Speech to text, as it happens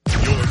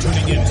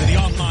into the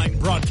online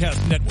broadcast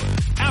network,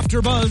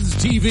 AfterBuzz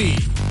TV.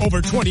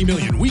 Over 20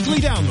 million weekly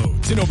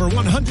downloads in over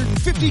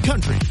 150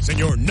 countries, and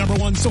your number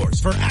one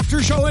source for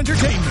after-show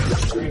entertainment.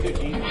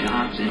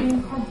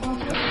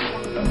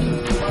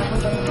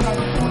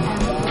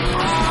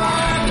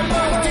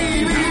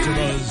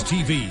 AfterBuzz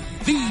TV,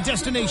 the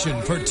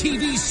destination for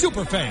TV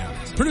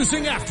superfans,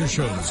 producing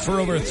aftershows for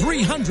over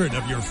 300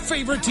 of your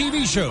favorite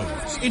TV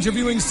shows,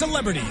 interviewing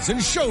celebrities and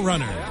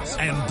showrunners,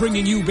 and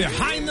bringing you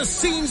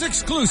behind-the-scenes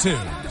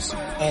exclusives.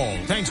 All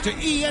thanks to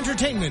E!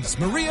 Entertainment's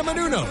Maria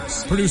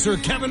Menounos, producer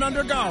Kevin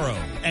Undergaro,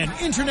 and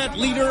internet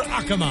leader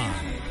Akamai.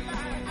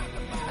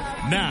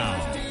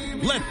 Now,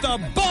 let the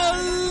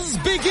buzz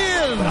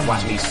begin!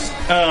 Watch these.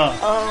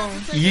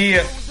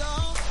 Yeah.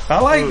 I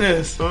like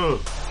this.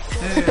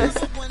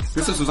 Yes.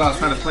 This is what I was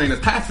trying to explain to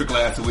Patrick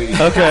last week.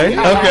 Okay.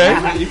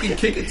 You can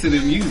kick it to the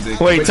music.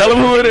 Wait, tell him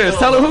who it is.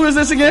 Tell him who is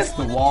this again? It's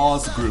the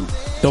Walls Group.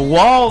 The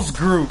Walls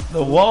Group.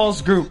 The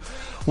Walls Group.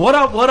 What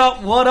up, what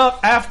up, what up,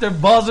 After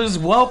Buzzers?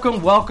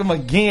 Welcome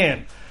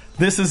again.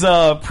 This is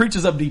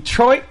Preachers of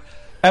Detroit,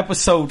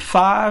 episode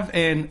 5,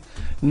 and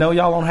no,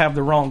 y'all don't have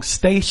the wrong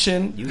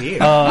station. You here.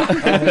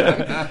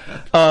 Yeah,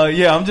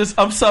 I'm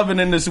subbing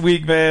in this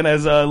week, man,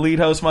 as lead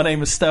host. My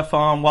name is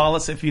Stefan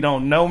Wallace. If you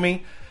don't know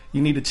me,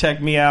 you need to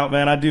check me out,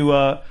 man. I do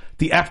the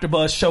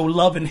AfterBuzz show,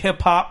 Love and Hip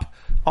Hop.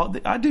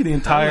 I do the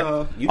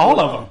entire, all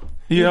of them.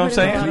 You know what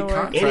I'm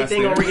saying?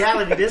 Anything on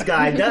reality, this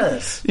guy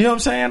does. You know what I'm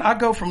saying? I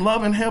go from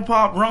Love and Hip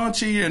Hop,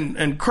 raunchy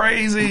and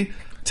crazy.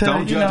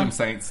 Don't judge him,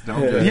 Saints.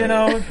 Don't judge him. You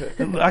know,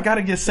 I got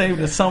to get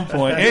saved at some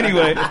point.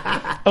 Anyway,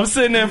 I'm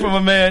sitting there for my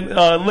man,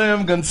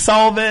 Lim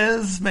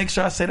Gonsalves. Make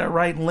sure I say that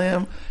right,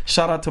 Lim.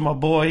 Shout out to my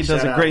boy. He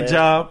does a great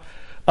job.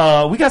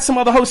 We got some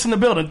other hosts in the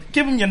building.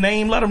 Give them your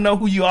name. Let them know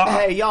who you are.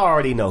 Hey, y'all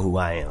already know who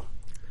I am.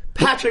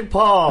 Patrick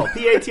Paul,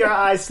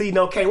 Patric,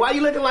 no K. Why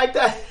you looking like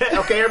that?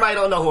 Okay, everybody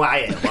don't know who I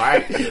am, all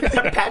right?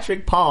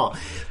 Patrick Paul,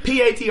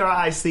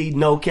 Patric,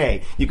 no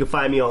K. You can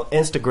find me on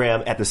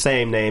Instagram at the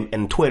same name,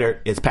 and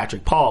Twitter is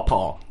Patrick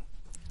Paul.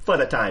 For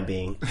the time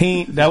being.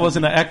 That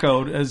wasn't an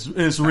echo.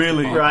 It's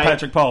really right.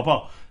 Patrick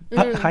Paul.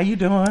 How you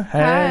doing?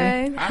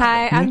 Hey.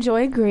 Hi, I'm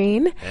Joy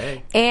Green.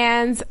 Hey.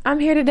 And I'm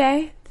here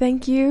today.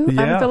 Thank you.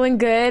 Yeah. I'm feeling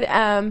good.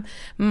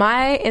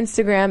 My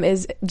Instagram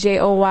is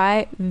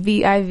JoyVivre,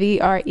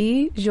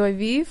 Joy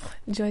Vive,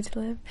 Joy to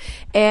Live.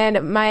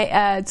 And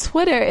my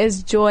Twitter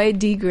is Joy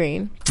D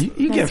Green.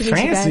 You get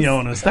fancy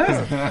on us.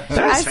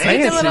 That's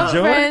fancy,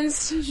 Joy.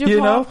 Friends, you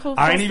know,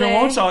 I ain't even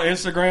want y'all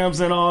Instagrams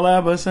and all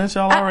that, but since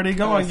y'all already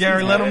going,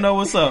 Gary, let them know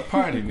what's up.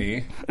 Pardon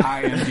me.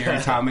 I am Gary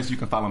Thomas. You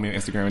can follow me on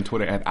Instagram and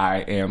Twitter at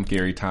I am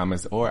Gary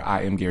Thomas or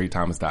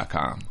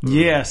IamGaryThomas.com.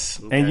 Yes.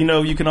 Okay. And you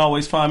know, you can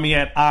always find me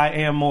at I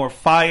Am More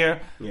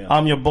Fire. Yeah.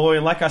 I'm your boy.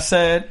 Like I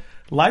said,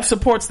 Life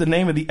Support's the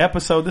name of the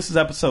episode. This is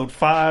episode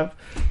 5,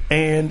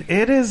 and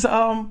it is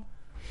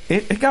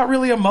it got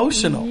really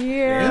emotional.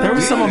 Yeah. There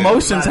were some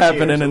emotions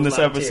happening in this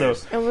episode.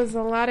 It was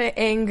a lot of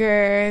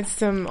anger,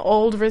 some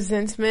old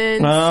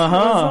resentment. It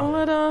was a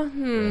little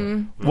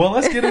Well,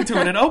 let's get into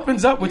it. It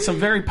opens up with some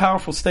very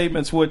powerful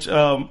statements, which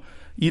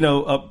you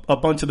know, a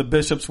bunch of the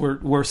bishops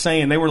were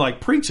saying. They were like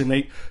preaching.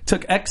 They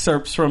took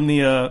excerpts from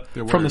the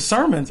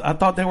sermons. I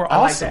thought they were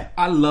awesome. Like that.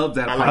 I love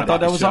that. I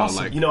thought that was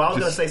awesome. Like, you know, I was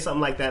going to say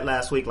something like that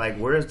last week. Like,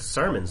 where's the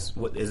sermons?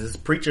 What is this?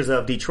 Preachers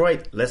of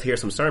Detroit. Let's hear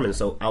some sermons.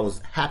 So I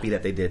was happy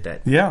that they did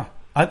that. Yeah,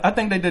 I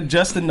think they did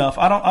just enough.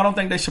 I don't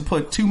think they should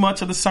put too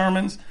much of the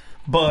sermons,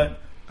 but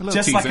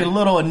just teaser. Like a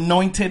little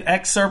anointed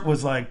excerpt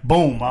was like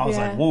boom. I was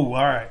like, whoa,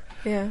 all right.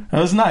 Yeah, that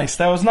was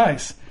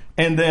nice.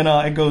 And then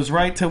it goes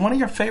right to one of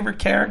your favorite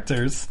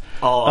characters.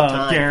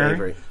 All-time Gary.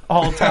 favorite.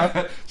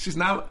 All-time. She's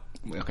not...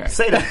 Okay.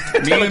 Say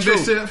that. Me and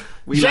Bishop.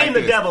 Shame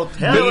the devil.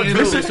 Tell the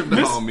truth. Bishop the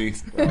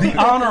homies. The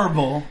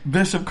Honorable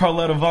Bishop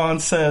Carletta Vaughn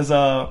says,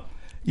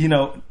 you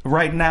know,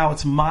 right now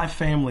it's my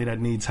family that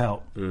needs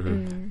help.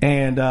 Mm-hmm.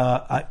 And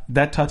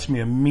that touched me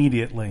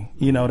immediately.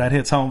 You know, that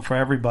hits home for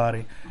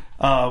everybody.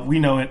 We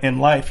know in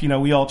life, you know,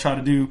 we all try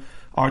to do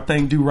our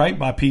thing, do right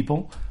by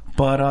people.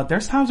 But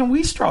there's times when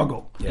we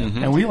struggle,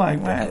 and we like,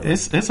 man,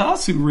 it's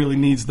us who really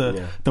needs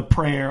the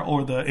prayer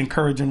or the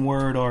encouraging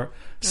word or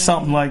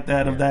something like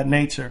that of that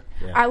nature.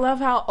 Yeah. I love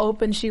how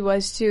open she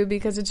was too,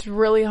 because it's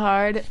really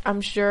hard,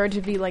 I'm sure,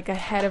 to be like a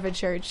head of a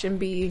church and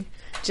be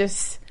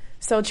just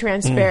so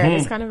transparent. Mm-hmm.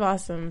 It's kind of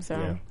awesome. So.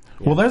 Yeah.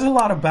 Well, there's a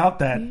lot about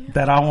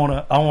that I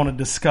want to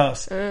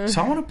discuss. So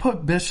I want to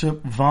put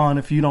Bishop Vaughn,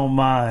 if you don't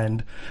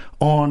mind,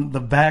 on the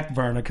back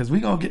burner, because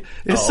we're going to get...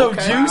 It's so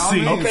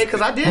juicy. Okay,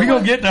 because I did. We're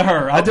going to get to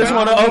her. I just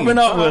want to open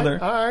up with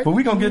her. All right. But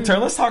we're going to get to her.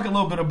 Let's talk a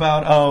little bit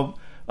about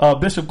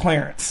Bishop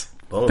Clarence.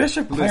 Boom.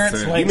 Bishop Clarence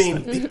Listen. You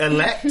Langston. mean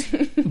elect?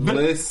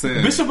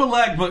 Listen.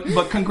 Bishop-elect,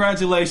 but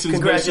congratulations,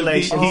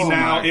 Congratulations. Bishop. He Oh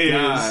now my is.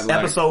 God. Like-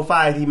 Episode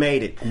 5, he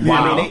made it.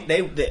 Wow. I mean,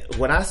 they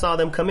when I saw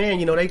them come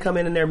in, they come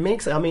in their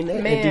minks. I mean,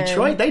 in Man.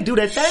 Detroit, they do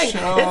their thing.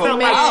 Show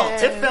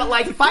It felt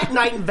like fight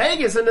night in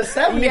Vegas in the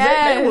 70s.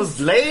 Yes. They was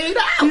laid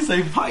He out.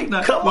 say fight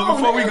night. Come But on,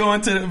 before we man. go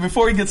into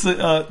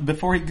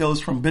before he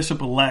goes from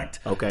bishop-elect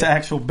Okay. to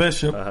actual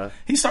bishop,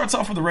 he starts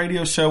off with a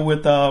radio show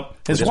with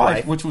his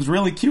wife, which was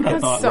really cute. I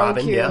That's thought. so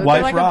Robin, cute. yeah. They're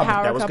Wife like Robin. a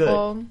power That was good.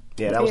 couple.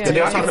 Yeah, that was Yeah. good. Do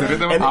y'all consider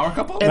them a power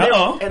couple? And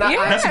Uh-oh. and I,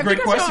 That's a great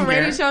because question, on a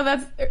radio Gary. show,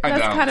 that's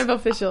don't. kind of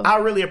official. I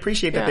really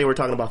appreciate that Yeah. they were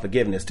talking about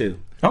forgiveness too.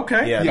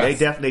 Okay. Yeah, Yes.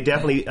 they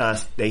definitely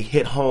they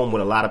hit home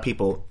with a lot of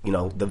people.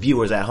 The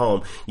viewers at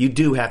home. You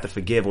do have to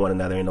forgive one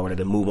another in order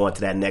to move on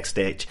to that next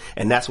stage,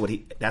 and that's what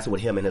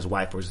him and his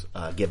wife was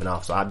giving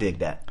off. So I dig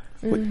that.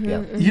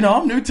 Yeah.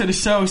 I'm new to the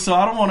show, so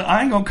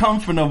I ain't gonna come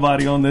for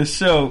nobody on this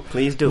show.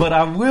 Please do. But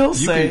I will You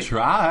say, can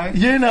try.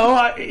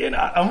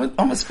 I'm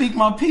gonna speak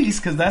my piece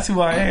because that's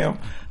who I am.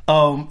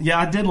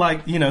 I did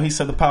like, he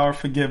said the power of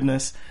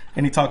forgiveness,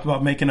 and he talked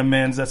about making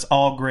amends. That's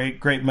all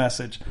great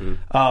message.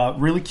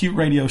 Really cute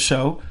radio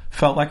show.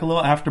 Felt like a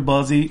little after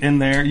buzzy in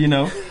there, which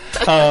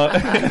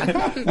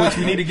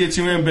we need to get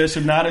you in,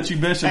 Bishop. Now that you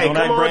Bishop, Hey, don't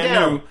come act on brand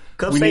down. new.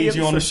 Come We say need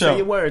you on the say your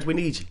show. words. We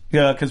need you.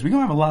 Yeah, because we're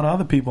going to have a lot of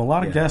other people, a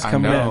lot of guests I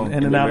coming know.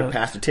 in and out of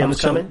Pastor on Tim's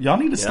the show. coming. Y'all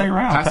need to stay Yeah.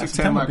 around. Pastor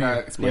Tim, will like be I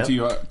here. explained to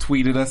you,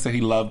 tweeted us that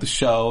he loved the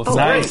show. So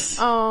Nice.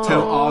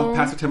 tell all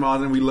Pastor Tim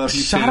Alden we love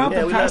you Shout too. out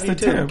Yeah, to we love Pastor you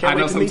too. Tim. Can't I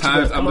know wait to meet you,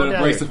 sometimes but I'm come on the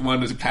down abrasive here.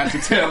 one to Pastor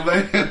Tim,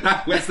 but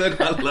I listen,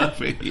 I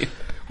love you.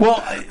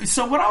 Well,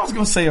 so what I was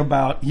going to say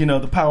about,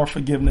 the power of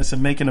forgiveness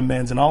and making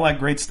amends and all that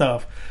great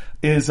stuff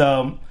is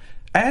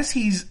as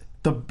he's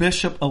the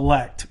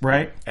bishop-elect,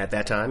 right? At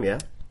that time, yeah.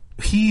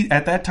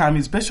 At that time,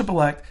 he's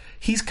bishop-elect.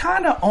 He's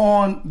kind of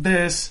on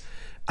this,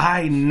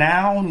 I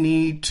now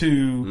need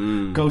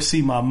to go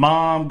see my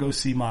mom, go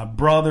see my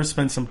brother,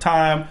 spend some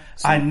time.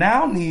 I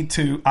now need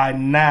to.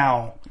 And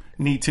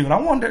I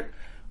wonder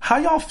how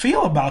y'all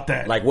feel about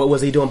that. Like, what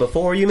was he doing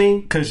before? You mean?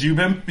 Because you've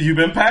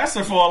been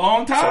pastor for a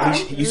long time.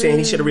 You saying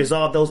he should have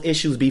resolved those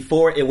issues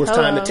before it was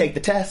time to take the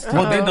test?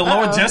 Well, did the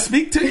Lord just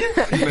speak to you?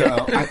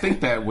 I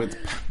think that with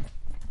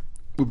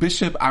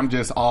Bishop, I'm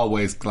just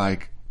always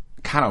like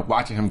kind of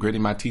watching him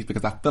gritting my teeth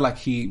because I feel like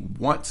he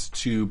wants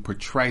to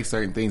portray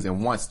certain things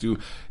and wants to,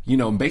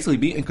 basically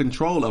be in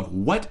control of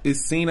what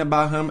is seen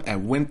about him at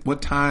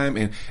what time,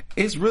 and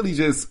it's really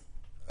just.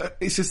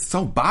 It's just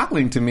so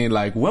boggling to me.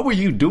 Like, what were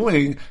you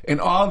doing in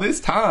all this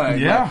time?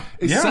 Yeah, like,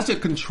 it's such a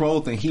control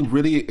thing. He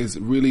really is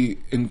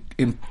in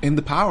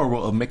the power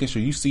role of making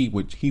sure you see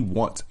what he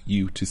wants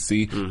you to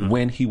see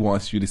when he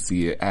wants you to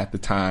see it at the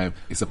time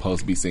it's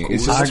supposed to be seen.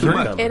 It's I just too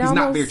agree. much. It He's not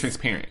almost- very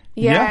transparent.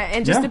 Yeah,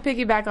 and just yeah. to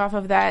piggyback off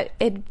of that,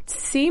 it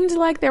seemed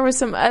like there were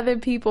some other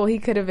people he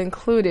could have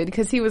included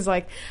because he was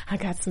like, I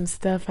got some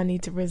stuff I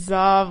need to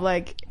resolve.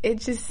 Like,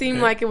 it just seemed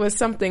like it was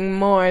something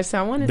more. So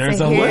I wanted There's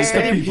to a hear. list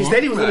of people. He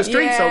said he was in the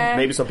streets, Yeah. so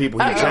maybe some people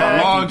he Uh-oh.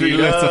 attacked, Laundry he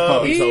beat list of up,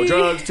 folks. he sold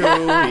drugs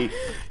to,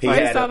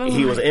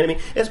 he was an enemy.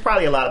 It's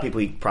probably a lot of people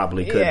he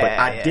probably could, but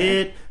I Yeah.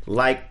 did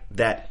like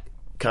that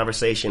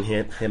conversation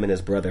him and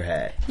his brother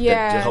had.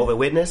 Yeah. The Jehovah's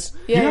Witness.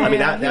 Yeah, I mean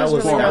yeah, he that was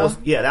was really that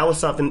cool.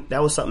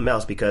 was something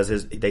else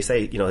because they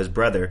say his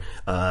brother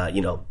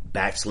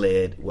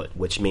backslid,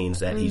 which means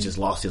that he just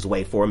lost his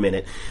way for a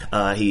minute.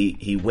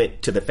 He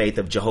went to the faith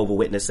of Jehovah's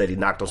Witness, said he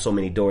knocked on so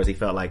many doors he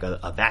felt like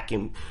a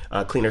vacuum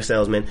cleaner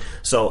salesman.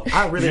 So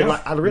I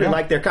really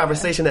like their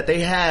conversation that they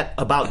had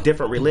about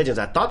different religions.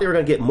 I thought they were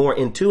going to get more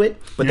into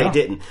it, but they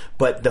didn't.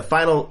 But the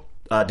final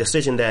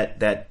decision that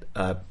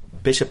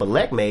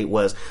Bishop-elect made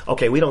was,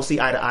 okay, we don't see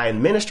eye to eye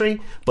in ministry,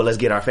 but let's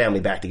get our family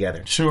back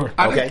together. Sure.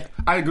 Okay.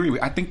 I agree.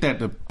 I think that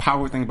the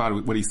power thing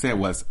about what he said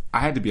was, I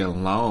had to be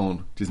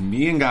alone, just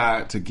me and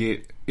God, to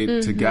get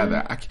it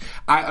together.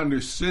 I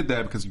understood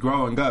that because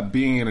growing up,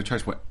 being in a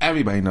church where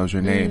everybody knows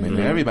your name and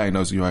everybody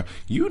knows who you are,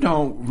 you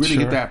don't really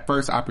get that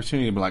first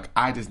opportunity to be like,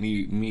 I just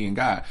need me and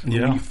God.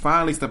 Yeah. When you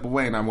finally step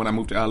away, and when I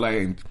moved to LA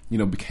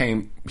and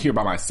became here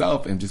by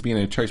myself and just being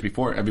in a church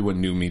before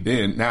everyone knew me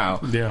then, now.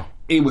 Yeah.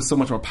 It was so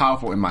much more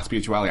powerful in my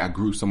spirituality. I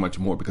grew so much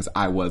more because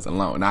I was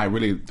alone. And I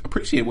really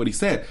appreciate what he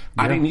said.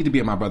 I didn't need to be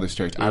at my brother's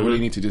church. I really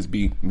need to just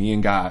be me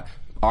and God,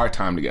 our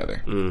time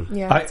together.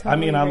 Yeah, I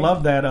mean, I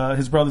love that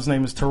his brother's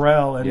name is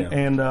Terrell,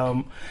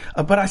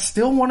 but I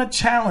still want to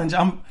challenge.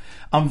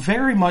 I'm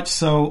very much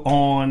so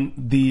on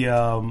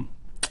the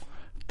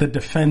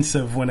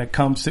defensive when it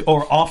comes to,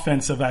 or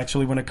offensive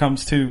actually, when it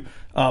comes to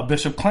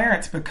Bishop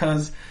Clarence,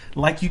 because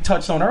like you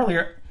touched on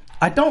earlier,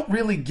 I don't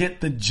really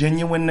get the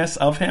genuineness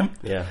of him.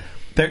 Yeah.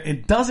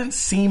 It doesn't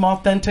seem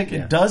authentic.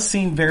 It does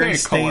seem very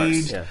coerced.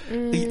 staged.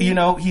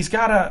 Yeah. He's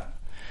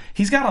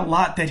got a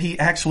lot that he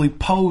actually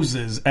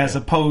poses as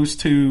opposed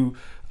to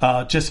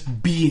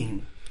just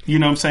being. You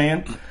know what I'm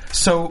saying?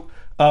 So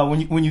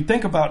when you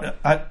think about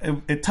it,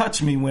 it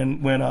touched me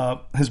when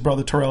his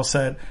brother Terrell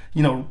said,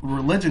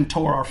 religion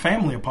tore our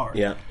family apart.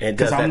 Yeah,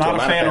 because I'm not a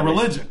fan of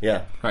religion.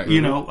 Yeah, right.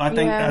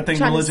 I think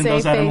religion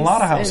does that in a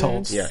lot of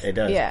households. Yeah, it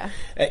does. Yeah.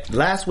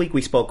 Last week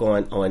we spoke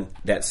on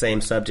that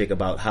same subject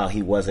about how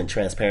he wasn't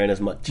transparent as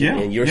much,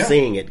 and you're Yeah.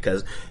 seeing it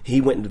because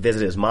he went to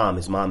visit his mom.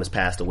 His mom has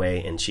passed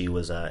away, and she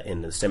was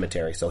in the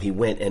cemetery. So he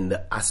went, and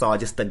I saw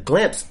just a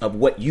glimpse of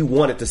what you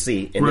wanted to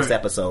see in this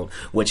episode,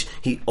 which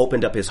he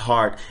opened up his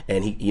heart,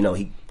 and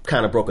he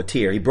kind of broke a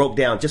tear. He broke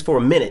down just for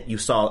a minute. You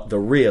saw the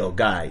real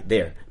guy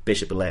there,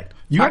 Bishop-elect.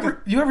 You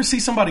ever see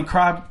somebody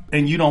cry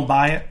and you don't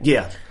buy it?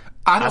 Yeah.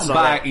 I don't saw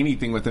buy that.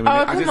 anything with him. Oh,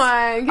 I come just, on.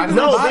 I just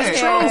No, don't buy that's it.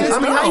 true. Just I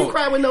mean, how no. you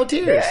cry with no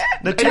tears?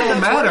 It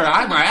don't matter.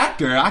 I'm an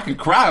actor. I can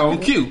cry on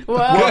cue.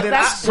 Well, then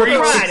that's I- true.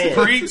 Cry then.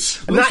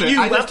 Preach. Not you.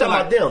 I I'm just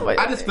talking feel about them.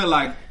 I just feel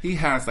like he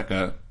has like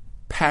a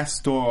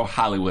pastoral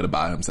Hollywood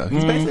about himself.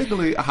 He's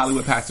basically a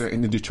Hollywood pastor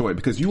in Detroit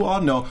because you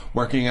all know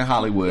working in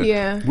Hollywood,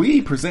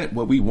 we present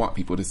what we want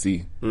people to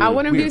see. I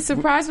wouldn't be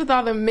surprised with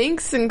all the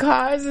minks and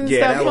cars and stuff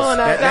that was, pulling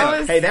up. That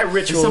was, hey, that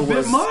ritual It's a bit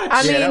was much.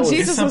 I Yeah, mean, that was-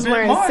 Jesus it's a was bit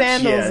wearing much.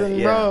 sandals Yeah, and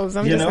yeah. robes.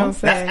 I'm You just know? going to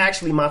say. That's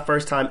actually my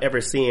first time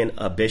ever seeing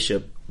a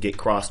bishop get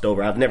crossed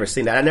over. I've never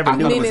seen that. I never I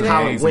knew thought it was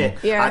how it amazing.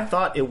 went. Yeah. I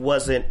thought it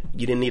wasn't,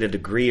 you didn't need a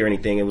degree or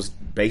anything. It was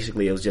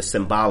just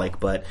symbolic.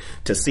 But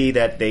to see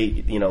that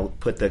they,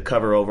 put the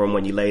cover over him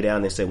when you lay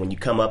down, they said when you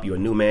come up, you're a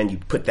new man. You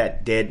put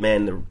that dead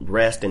man to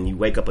rest and you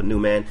wake up a new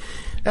man.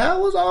 That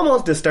was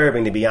almost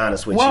disturbing, to be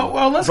honest with you.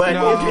 Well, let's But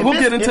we'll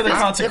get into the If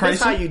consecration.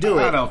 that's how you do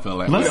it. I don't feel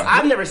like Let's- that.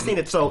 I've never seen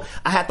it, so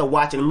I had to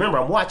watch it. And remember,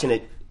 I'm watching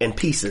it in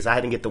pieces. I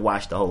didn't get to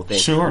watch the whole thing.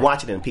 Sure. I'm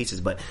watching it in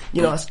pieces, but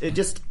it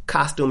just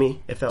costumey.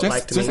 It felt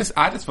like to me.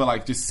 I just feel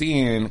like just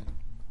seeing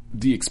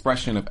the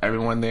expression of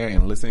everyone there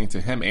and listening to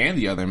him and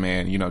the other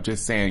man,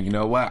 just saying, you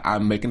know what,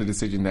 I'm making the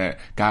decision that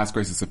God's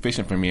grace is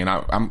sufficient for me, and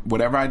I'm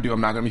whatever I do, I'm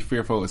not going to be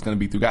fearful. It's going to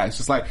be through God. It's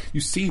just like you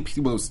see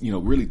people,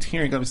 really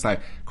tearing up. It's like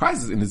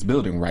Christ is in this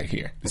building right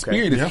here. The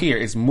Spirit is here.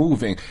 It's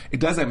moving. It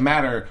doesn't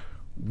matter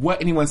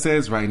what anyone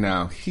says right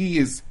now. He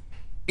is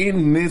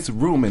in this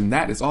room, and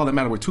that is all that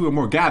matters. Where two or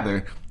more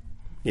gather.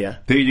 Yeah.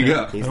 There you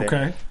go. He's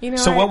there. Okay.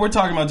 So what we're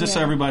talking about, just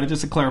so everybody,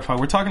 just to clarify,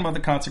 we're talking about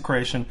the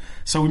consecration.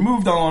 So we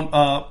moved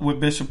on with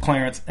Bishop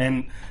Clarence,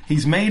 and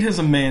he's made his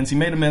amends. He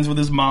made amends with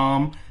his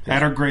mom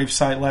at her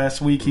gravesite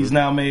last week. He's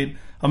now made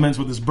amends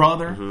with his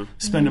brother,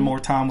 spending more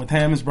time with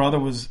him.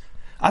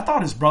 I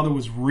thought his brother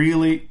was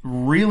really,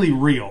 really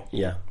real.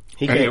 Yeah.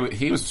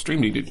 He was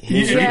extremely good.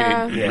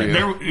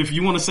 If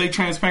you want to say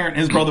transparent,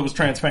 his brother was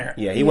transparent.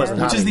 Yeah, he wasn't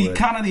Which is Hollywood.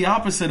 kind of the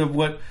opposite of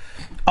what.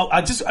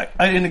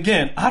 And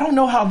again, I don't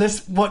know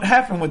what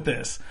happened with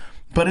this,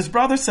 but his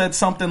brother said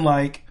something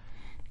like,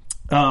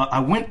 "I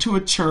went to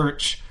a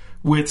church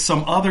with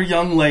some other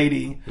young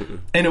lady,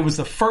 and it was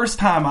the first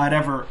time I'd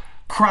ever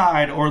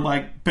cried or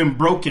been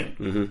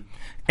broken."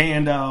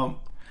 And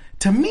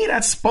to me,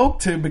 that spoke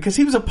to, because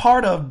he was a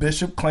part of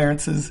Bishop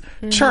Clarence's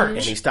church.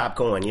 And he stopped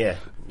going. Yeah,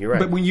 you're right.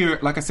 But when you're,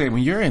 like I said,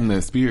 when you're in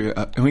the spirit,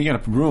 when you're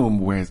in a room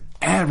where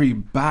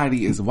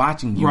everybody is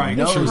watching you, Right.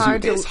 It's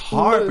hard to it's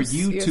hard for lose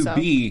you yourself.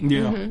 to be.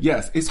 Yeah.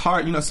 Yes, it's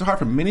hard. It's hard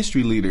for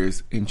ministry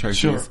leaders in churches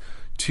Sure.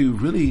 to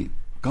really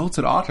go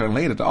to the altar and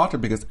lay at the altar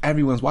because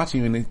everyone's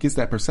watching you, and it gets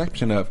that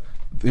perception of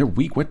they're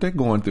weak, what they're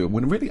going through.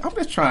 When really, I'm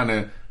just trying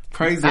to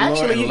praise the Lord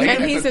Actually, and lay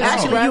and at he's the his throne.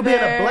 Actually, you've been a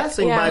brother.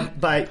 blessing Yeah.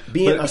 by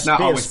being But it's not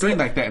always strict. seen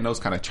like that in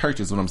those kind of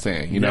churches. What I'm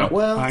saying, you know,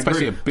 Well, I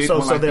especially agree. a big So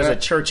one like there's that. a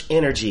church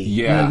energy.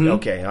 Yeah.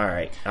 Okay. All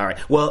right.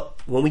 Well,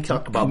 when we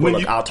talk about When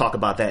Bullock, you- I'll talk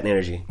about that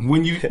energy.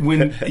 When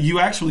you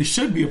actually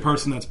should be a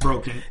person that's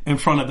broken in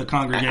front of the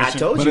congregation. I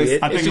told But you,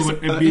 I it's think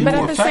just- it'd be But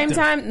more at the same effective.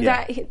 time,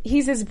 that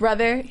he's his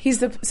brother.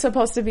 He's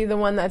supposed to be the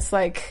one that's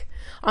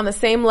on the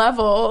same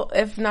level,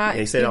 if not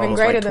He said even almost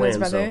greater like than his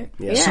twins, brother.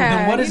 so, yeah. Yeah. So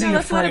then what is he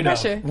that's a lot of afraid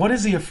pressure. of? What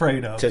is he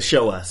afraid of? To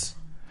show us.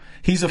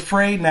 He's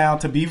afraid now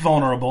to be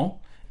vulnerable,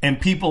 and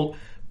people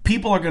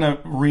are going to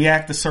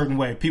react a certain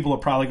way. People are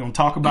probably going to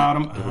talk about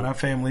him. Oh, that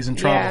family's in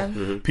trouble.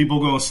 Yeah. People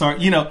going to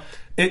start,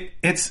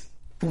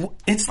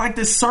 it's like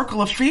this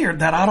circle of fear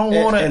that I don't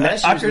want to. and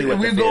that's usually what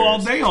the We'll go fear all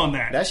is. day on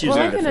that. That's Well,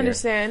 usually I the can fear.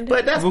 understand.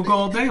 But that's We'll go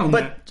all day on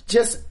but that.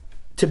 just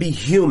to be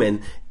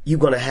human, you're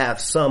going to have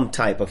some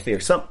type of fear, a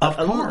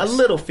course.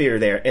 little fear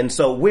there. And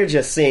so we're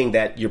just seeing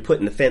that you're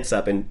putting the fence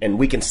up, and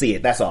we can see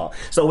it. That's all.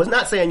 So it's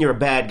not saying you're a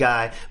bad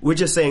guy. We're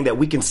just saying that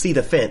we can see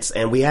the fence,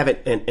 and we haven't.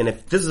 And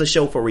if this is a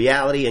show for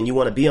reality, and you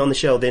want to be on the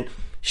show, then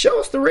show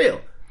us the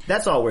real.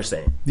 That's all we're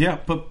saying. Yeah,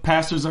 but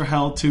pastors are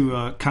held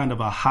to kind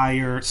of a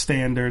higher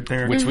standard.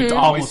 They're which we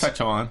always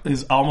touch on.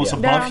 is almost They're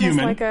above almost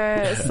human. like a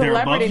They're above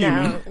celebrity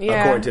now. human.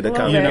 Yeah, According to the a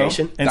little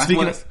congregation. bit. And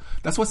speaking of,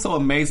 That's what's so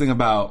amazing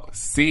about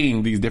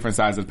seeing these different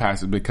sides of the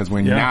pastors, because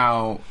when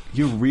now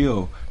you're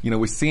real,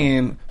 we're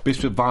seeing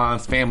Bishop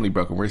Vaughn's family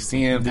broken. We're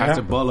seeing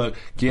Pastor Bullock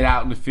get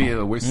out in the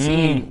field. We're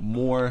seeing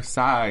more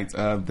sides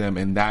of them,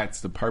 and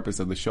that's the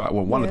purpose of the show.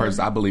 Well, one of the purposes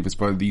I believe is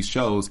for these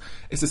shows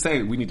is to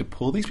say we need to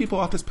pull these people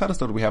off this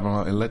pedestal that we have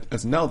on and let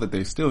us know that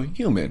they're still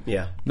human.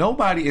 Yeah.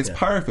 Nobody is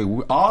perfect.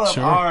 All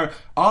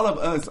of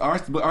us,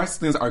 our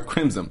sins are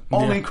crimson.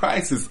 Only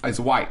Christ is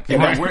white. You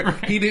know,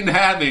 he didn't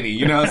have any,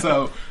 you know,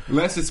 so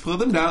let's just pull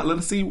them down. Let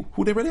us see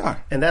who they really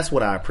are. And that's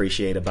what I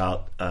appreciate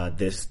about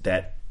this,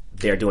 that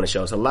they're doing a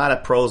show. It's a lot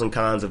of pros and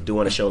cons of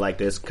doing a show like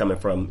this coming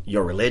from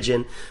your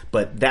religion,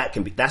 but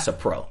that's a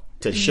pro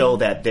to show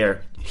that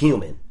they're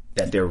human,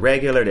 that they're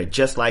regular, they're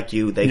just like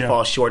you, they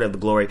fall short of the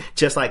glory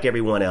just like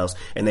everyone else,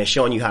 and they're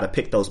showing you how to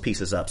pick those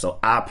pieces up. So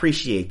I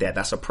appreciate that.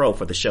 That's a pro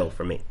for the show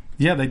for me.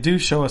 Yeah, they do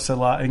show us a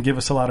lot and give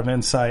us a lot of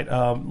insight,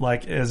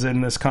 like as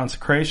in this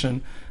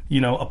consecration.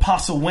 You know,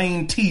 Apostle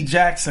Wayne T.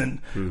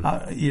 Jackson.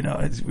 You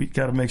know, we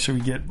got to make sure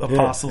we get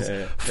apostles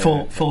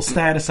full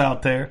status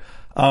out there.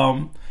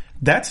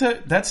 That's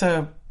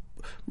a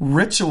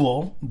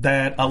ritual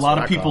that a lot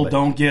of people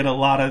don't get a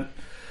lot of.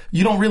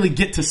 You don't really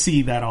get to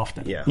see that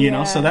often. You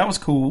know, so that was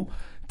cool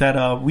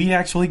that we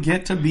actually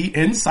get to be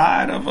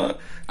inside of a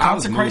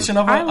consecration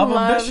of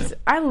a bishop.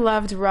 I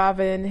loved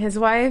Robin, his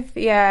wife.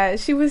 Yeah,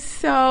 she's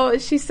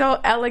so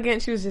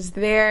elegant. She was just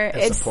there.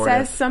 It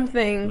says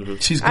something.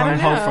 She's going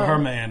home for her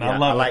man. I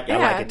love it. I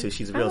like it too.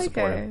 She's real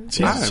supportive.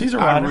 She's a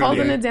rider.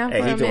 Holding it down for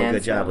her man. He's doing a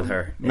good job with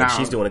her. And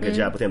she's doing a good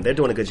job with him. They're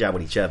doing a good job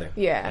with each other.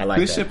 Yeah. I like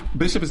Bishop, that.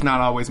 Bishop is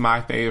not always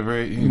my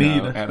favorite,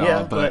 at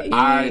all. But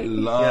I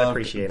love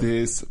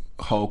this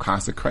whole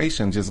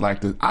consecration. Just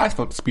like I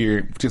felt the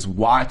spirit just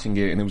watching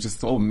it, and it was just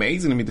so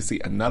amazing to me to see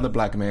another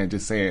black man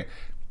just saying,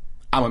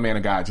 I'm a man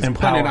of God, just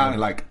putting it out, and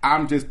like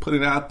I'm just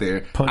putting it out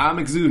there. I'm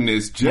exuding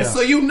this, just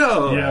so you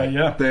know.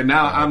 That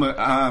now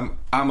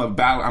I'm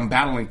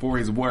battling for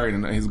His word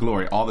and His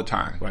glory all the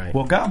time. Right.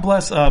 Well, God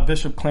bless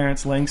Bishop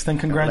Clarence Langston.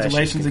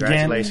 Congratulations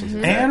again,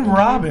 and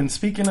Robin.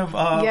 Speaking of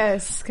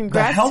yes,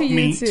 congrats to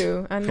you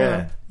too. I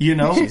know. You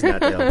know,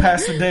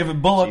 Pastor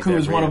David Bullock, who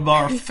is one of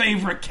our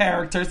favorite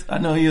characters. I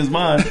know he is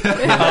mine.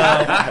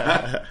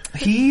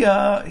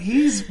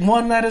 He's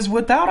one that is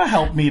without a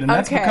helpmeet, and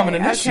that's becoming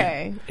an issue.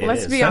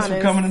 Let's be honest.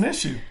 That's becoming an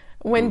issue.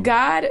 When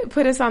God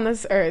put us on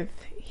this earth,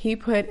 He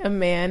put a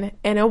man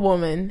and a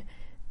woman,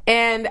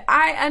 and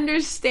I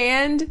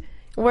understand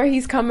where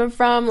he's coming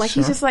from. Like,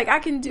 he's just like, I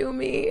can do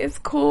me. It's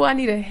cool. I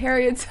need a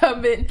Harriet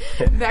Tubman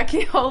that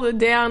can hold it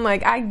down.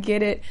 Like, I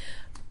get it.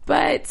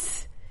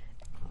 But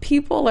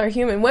people are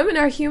human. Women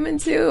are human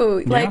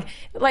too. Yeah.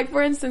 Like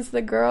for instance,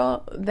 the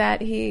girl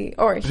that he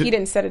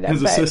didn't set it up.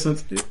 His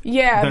assistant.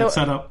 Yeah, that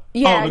set up.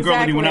 Yeah, the girl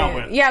that he went out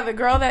with. Yeah, the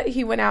girl that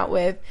he went out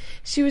with.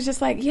 She was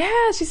just like,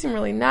 yeah, she seemed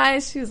really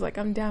nice. She was like,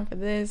 I'm down for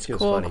this. She was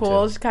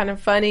cool. Too. She's kind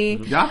of funny.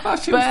 Yeah, I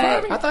thought she was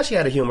funny. I thought she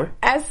had a humor.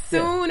 As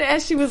soon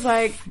as she was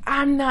like,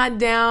 I'm not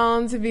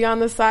down to be on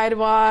the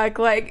sidewalk.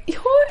 Like, he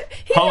hold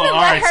on, all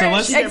right. So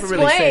let's never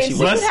really say she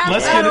was.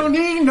 I don't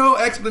need no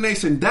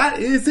explanation. That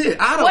is it.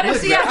 I don't. What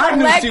if she had her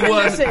leg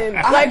condition?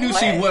 I knew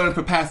she wasn't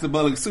for Pastor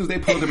Bullock. As soon as they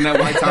pulled him in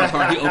that white town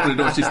car, he opened the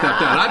door. She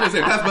stepped out. I just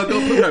said, Pastor Bullock, go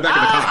put her back in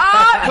the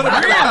car. Put her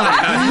back in the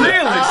car.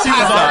 Really? She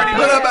was already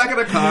put her back in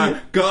the car.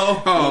 Go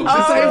home.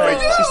 She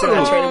said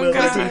that training wheels.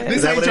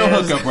 This ain't your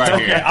hookup right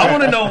here. I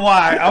want to know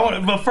why.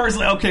 But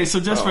firstly, okay,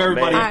 so just for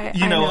everybody,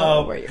 I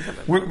know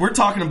we're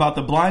talking about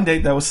the blind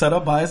date that was set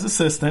up by his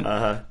assistant,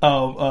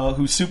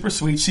 who's super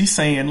sweet. She's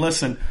saying,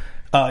 listen,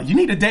 you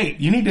need a date.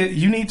 You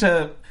need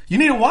a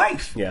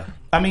wife. Yeah.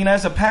 I mean,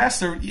 as a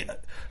pastor,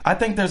 I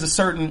think there's a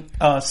certain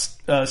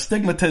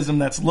stigmatism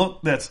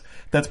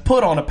that's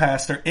put on a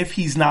pastor if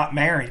he's not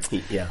married.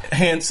 Yeah.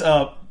 Hence,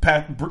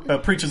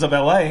 Preachers of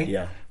L.A.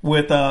 Yeah.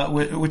 With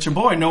your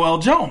boy Noel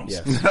Jones.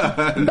 Yes.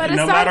 But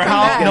no matter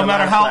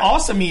how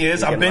awesome he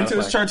is, I've been to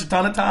his church a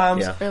ton of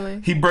times. Yeah.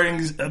 Really? He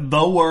brings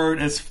the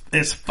word is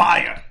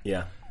fire.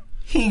 Yeah.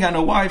 He ain't got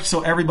no wife,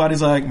 so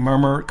everybody's like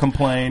murmur,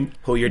 complain.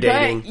 Who you're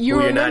dating, who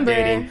you're not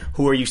dating,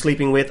 who are you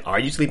sleeping with?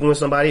 Are you sleeping with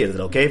somebody? Is it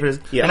okay for this?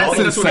 Yeah, and that's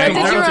the same.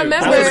 Did you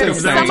remember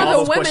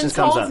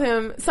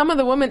some of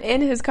the women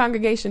in his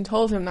congregation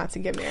told him not to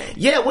get married?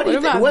 Yeah, what do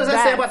you think? What does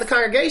that say about the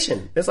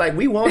congregation? It's like,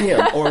 we want him,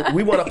 or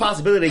we want a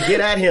possibility to get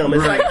at him.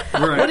 It's like,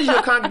 what is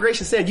your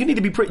congregation saying? You need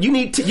to be. You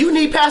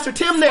need Pastor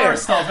Tim there.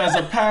 First off, as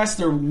a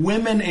pastor,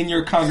 women in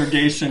your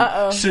congregation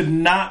should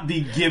not be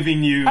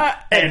giving you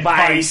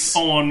advice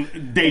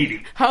on dating.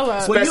 Hold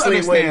on. Well, you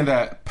understand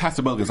that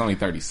Pastor Bullock is only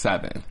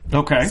 37.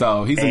 Okay.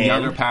 So he's a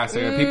younger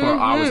pastor. People are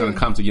always going to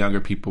come to younger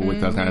people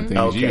with those kind of things.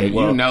 Okay,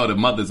 you know the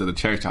mothers of the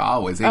church are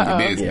always in your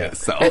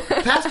business. Yeah. So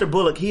Pastor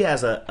Bullock, he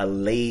has a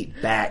laid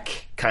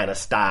back kind of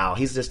style.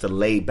 He's just a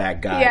laid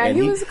back guy. Yeah, and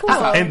he was cool.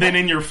 And then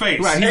in your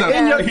face. Right, he's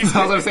I was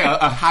going to say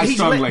a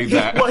high-strung laid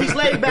back. Well, he's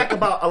laid back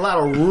about a lot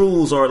of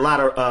rules or a lot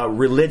of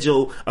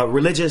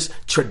religious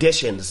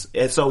traditions.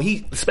 And so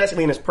he,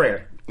 especially in his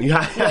prayer. You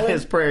have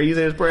his prayer. You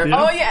say his prayer?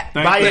 Oh, yeah.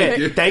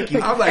 Thank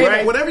you. I'm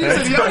like, whatever you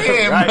say, your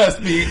hand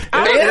must be.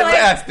 I feel like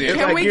fasted.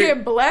 Can like we you're-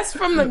 get blessed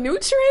from the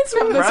nutrients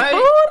from this Right,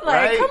 food?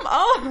 Like, right. come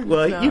on.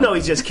 Well, No. you know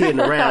he's just kidding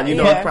around. You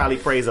know Yeah. he probably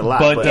prays a lot.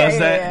 But But does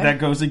Yeah. that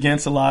goes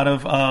against a lot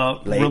of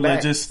Laid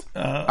religious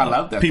I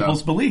love that,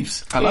 people's though.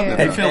 beliefs. I love Yeah. that.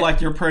 They though. feel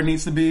like your prayer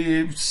needs to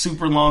be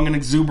super long and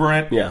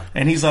exuberant. Yeah.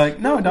 And he's like,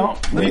 no, don't.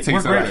 Let me We're tell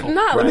you something. grateful.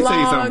 Not Let me tell you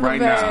long, something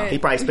right now. he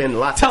probably spends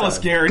lots Tell of us,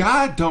 time. Gary.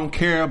 God don't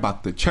care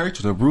about the church,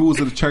 the rules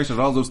of the church, and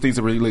all those things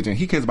of religion.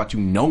 He cares about you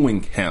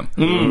knowing Him,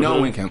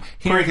 knowing Him,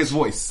 hearing His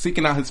voice,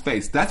 seeking out His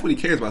face. That's what He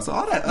cares about. So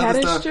all that other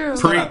is stuff true.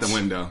 is out the Preach.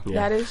 window.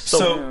 That is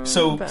So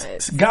true.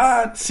 but-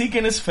 God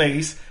seeking His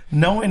face,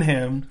 knowing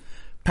Him.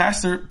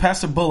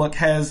 Pastor Bullock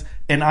has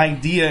an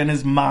idea in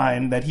his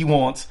mind that he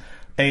wants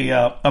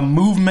a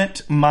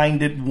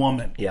movement-minded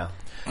woman. Yeah.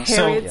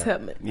 Harriet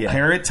Tubman. Yeah.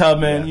 Harriet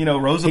Tubman,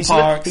 Rosa He's,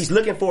 Parks. he's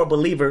looking for a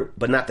believer,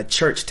 but not the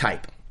church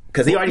type.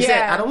 Because he already said,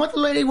 Yeah. I don't want the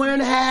lady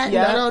wearing a hat.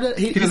 Yeah. I don't,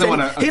 he doesn't said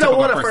want a he don't typical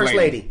want a first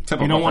lady.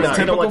 Typical You don't want a first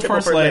No, he typical don't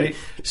want first lady.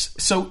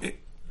 So,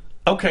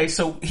 okay,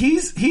 so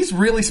he's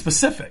really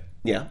specific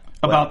Yeah.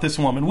 about this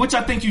woman, which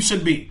I think you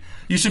should be.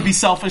 You should be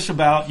selfish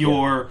about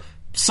your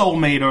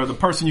soulmate or the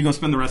person you're going to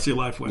spend the rest of your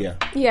life with. Yeah.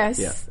 Yes.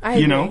 Yeah. I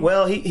You agree. know?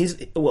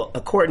 Well,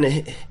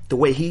 according to the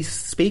way he's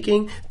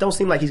speaking, don't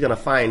seem like he's going to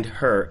find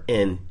her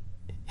in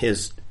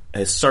his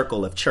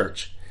circle of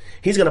church.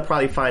 He's going to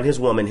probably find his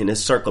woman in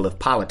his circle of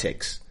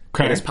politics.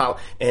 Okay.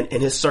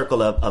 In his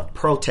circle of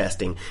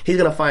protesting. He's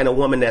going to find a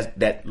woman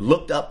that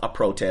looked up a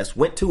protest,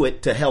 went to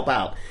it to help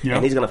out, Yeah.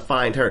 and he's going to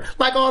find her.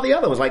 Like all the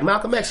other ones, like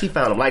Malcolm X, he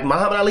found them. Like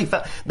Muhammad Ali,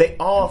 they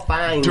all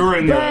find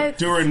During But-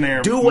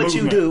 their do what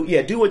you movement. do.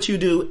 Yeah, do what you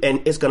do,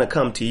 and it's going to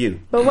come to you.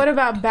 But what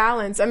about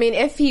balance? I mean,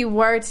 if he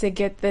were to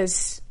get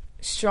this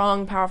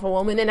strong, powerful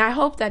woman, and I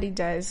hope that he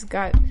does,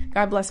 God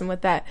bless him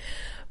with that.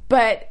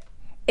 But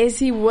is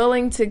he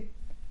willing to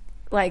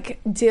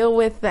deal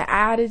with the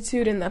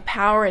attitude and the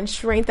power and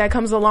strength that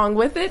comes along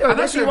with it, or I'm not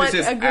does he sure if want it's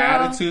just a girl?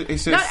 attitude.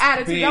 It's just not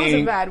attitude. That was a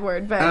being- bad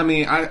word, but I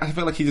mean, I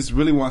feel like he just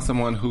really wants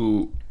someone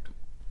who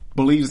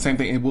believes the same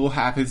thing and will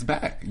have his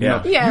back. You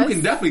know? Yes. You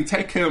can definitely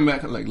take him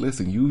back. Like,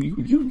 listen,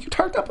 you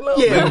turned up a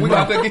little Yeah. bit. We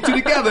got to get you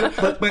together.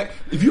 But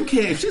if you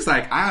can't, if she's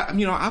like,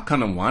 I'll come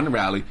to one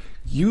rally.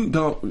 You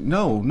don't.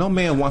 No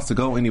man wants to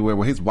go anywhere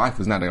where his wife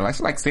is not there.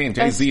 It's like saying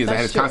Jay-Z is at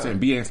his That's concert and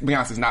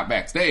Beyonce's not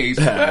backstage.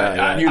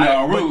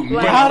 Rooting.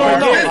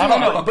 I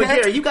don't know. But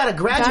Gary, you got to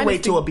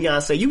graduate to a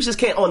Beyonce. You just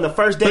can't on the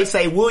first day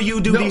say, "Will you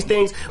do these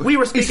things?" We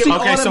were speaking.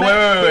 Okay, so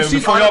wait. She's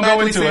Before y'all go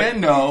automatically into saying it.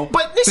 no.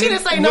 But she didn't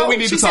say then no. what we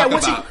need She to said, talk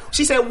 "What about?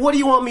 she said, what do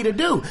you want me to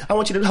do? I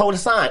want you to hold a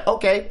sign."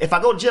 Okay, if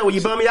I go to jail, will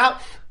you bum me out?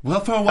 Well,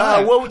 for a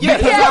while. Well, yeah.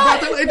 Because I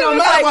brought the, it don't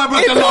matter why I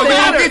brought the law.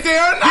 matter. You get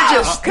there or You not.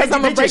 just 'Cause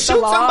I'ma did break you the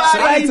shoot law. somebody?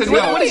 Right to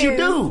know. What did you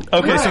do?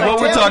 Okay, so Right. what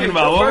we're Tell talking me.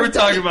 about, what we're First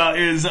talking day. about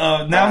is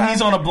now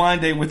he's on a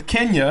blind date with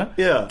Kenya.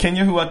 Yeah.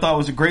 Kenya, who I thought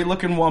was a great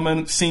looking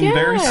woman, seemed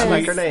very Yes. sweet. I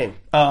like her name.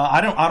 I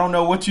don't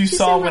know what you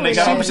saw seemed when they really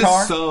got She out was of the car.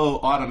 just so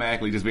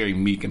automatically just very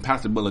meek. And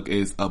Pastor Bullock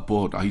is a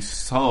bulldog. He's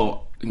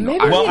so... maybe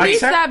Well, he I needs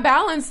said- that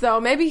balance, though.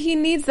 Maybe he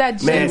needs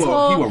that Man,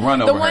 gentle, he will run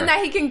the over one her.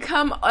 that he can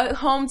come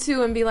home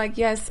to and be like,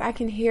 "Yes, I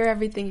can hear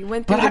everything you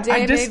went through But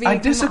today, baby." I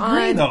Come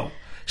disagree on." though.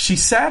 She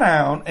sat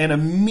down and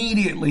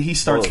immediately he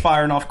starts Oh.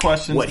 firing off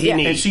questions. What he and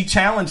needs. she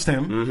challenged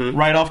him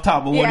right off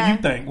top. Well, what do Yeah.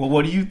 you think? Well,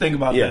 what do you think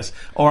about Yeah. this?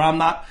 Or I'm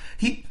not.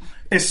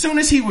 As soon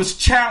as he was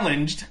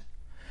challenged,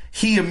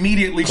 he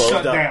immediately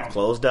shut down.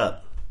 Closed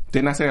up.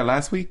 Didn't I say it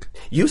last week?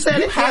 You said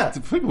You it. have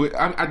to. People,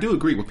 I do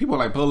agree with people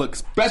like Bullock,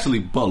 especially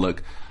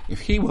Bullock. If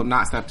he will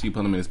not step to you,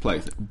 put him in his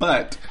place.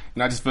 But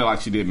I just feel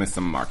like she did miss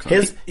some marks. on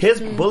it. His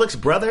Bullock's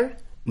brother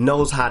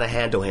knows how to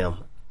handle him.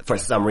 For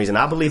some reason,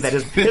 I believe that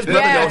his brother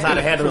Yeah. knows how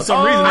to handle him. For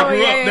some reason, I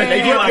grew up. yeah, They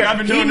yeah, feel yeah. like I've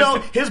been doing this.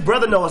 His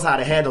brother knows how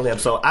to handle him.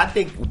 So I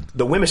think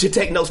the women should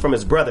take notes from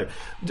his brother.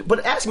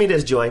 But ask me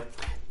this, Joy: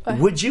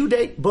 would you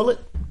date Bullock?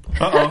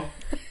 Uh-oh.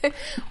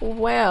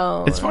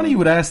 Well, It's funny you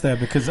would ask that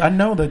because I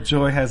know that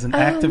Joy has an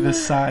activist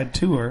side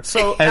to her,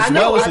 So, as I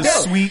know, well as I a know.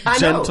 sweet, I know.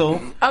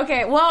 gentle.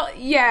 okay. Well,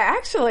 yeah.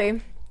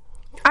 Actually,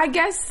 I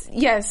guess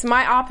yes.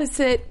 My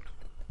opposite,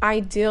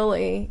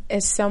 ideally,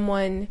 is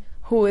someone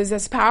who is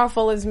as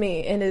powerful as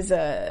me and is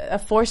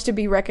a force to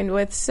be reckoned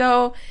with.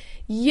 So,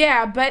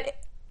 yeah. But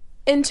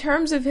in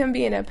terms of him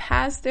being a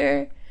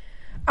pastor,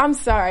 I'm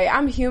sorry.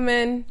 I'm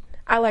human.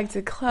 I like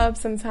to club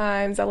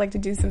sometimes. I like to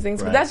do some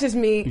things, but that's just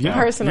me Yeah,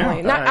 personally.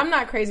 yeah. Not, I'm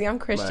not crazy. I'm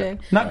Christian.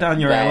 Not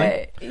down your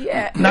alley. But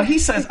yeah. Now he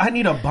says, "I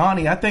need a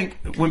Bonnie." I think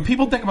when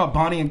people think about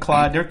Bonnie and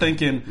Clyde, they're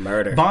thinking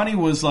Murder. Bonnie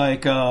was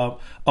like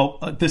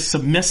this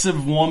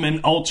submissive woman,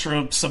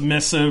 ultra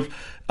submissive,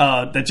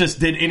 that just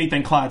did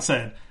anything Clyde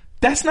said.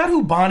 That's not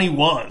who Bonnie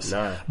was.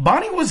 Nah.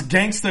 Bonnie was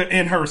gangster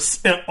in her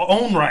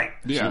own right.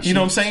 Yeah. You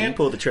know what I'm saying? She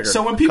pulled the trigger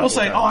So when a people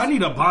couple say, times. "Oh, I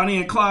need a Bonnie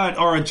and Clyde,"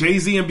 or a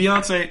Jay-Z and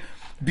Beyonce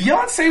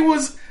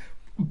was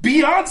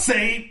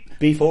Beyonce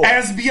Before.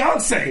 as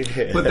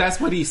Beyonce. But that's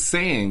what he's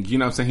saying. You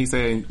know what I'm saying? He's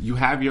saying you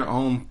have your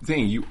own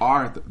thing. You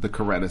are the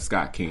Coretta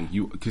Scott King.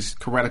 Because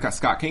Coretta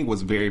Scott King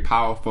was very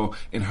powerful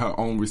in her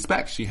own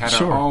respect. She had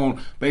Sure. her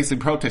own basic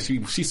protest.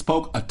 She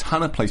spoke a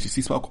ton of places.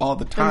 She spoke all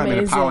the time and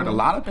Amazing. empowered a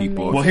lot of people.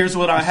 Amazing. Well, here's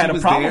what I She had a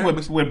was problem there,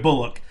 with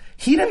Bullock.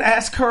 He didn't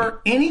ask her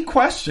any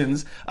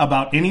questions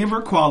about any of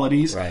her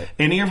qualities, Right.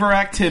 any of her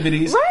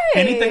activities, Right.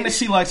 anything that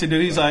she likes to do.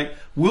 He's like,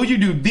 will you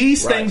do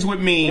these Right. things with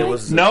me? It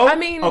was- No? I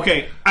mean,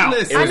 okay, out.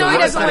 Listen, I know he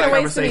doesn't want to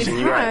waste any conversation,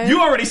 you're right. time. You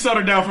already shut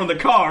her down from the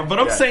car, but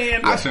I'm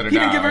saying I shut her he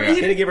didn't down, give her. yeah.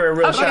 He didn't give her a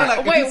real Okay, shot.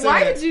 like- wait, he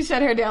why said- did you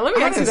shut her down? Let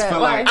me I answer just that. feel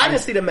Why? like- I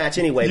didn't see the match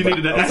anyway. You but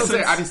needed to- That's what I'm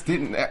Essence. saying. I just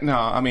didn't. No,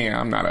 I mean,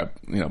 I'm not a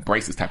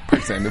racist type of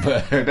person,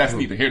 but that's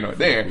neither here nor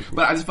there.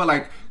 But I just felt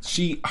like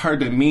her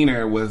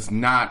demeanor was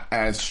not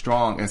as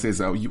strong as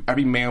his.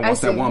 Every man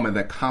wants that see. woman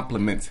that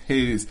complements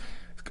his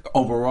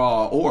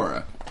overall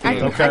aura. I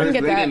And can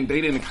get that.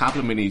 They didn't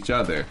compliment each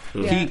other.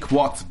 Yeah. He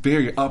walks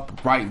very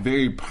upright,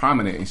 very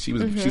prominent, and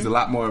she's a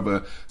lot more of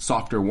a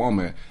softer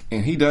woman.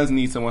 And he does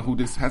need someone who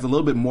just has a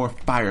little bit more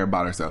fire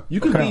about herself. You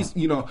can be,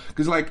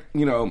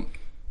 because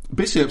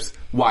Bishop's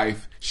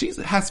wife, she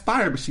has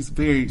fire, but she's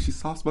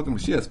soft spoken,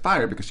 but she has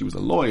fire because she was a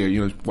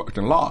lawyer, worked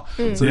in law.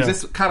 So Yeah. it's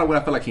just kind of what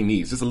I feel like he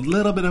needs, just a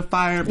little bit of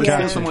fire, but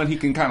still someone he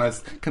can kind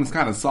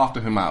of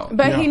soften him out.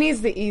 But Yeah. he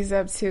needs to ease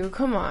up too.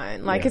 Come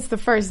on, Yeah. it's the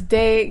first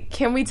date.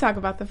 Can we talk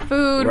about the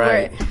food?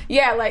 Right.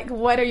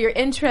 What are your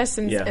interests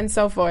and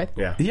so forth?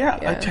 Yeah.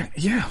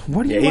 Yeah.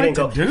 What do you he like didn't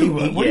to go- do? he-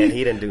 What yeah, do you-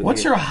 he didn't do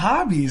What's any- your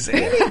hobbies?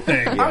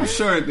 Anything? I'm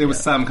sure there was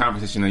some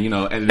conversation, editing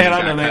And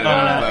I know got that- cut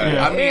out, but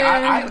yeah. I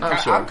mean, I'm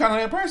sure. I'm kind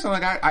of that person.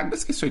 Like,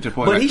 let's get straight to the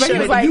point. But Like,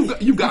 he like,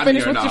 shut- you got me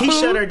finished or with not? your He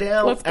food? shut her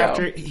down Let's go.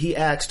 after he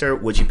asked her,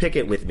 would you pick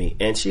it with me?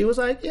 And she was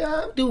like, yeah,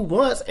 I'll do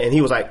once. And he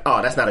was like,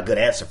 oh, that's not a good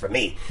answer for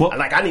me. Well-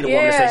 I need a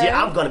woman that says, Yeah.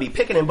 yeah, I'm going to be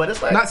picking him. But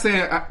it's like, Not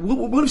saying.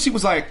 What if she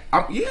was like,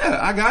 yeah,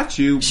 I got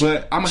you,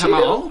 but I'm gonna have my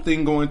did. own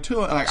thing going too.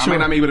 Like, I Sure. may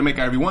not be able to make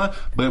everyone,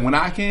 but when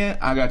I can,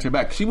 I got your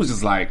back. She was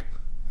just like,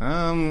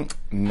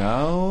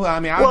 no. I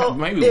mean, Well,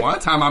 maybe one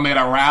time I'm at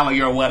a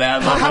rally or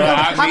whatever. but I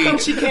how mean-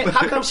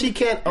 come she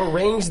can't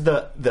arrange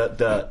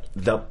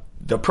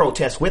the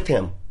protest with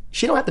him?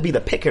 She don't have to be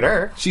the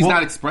picketer. She's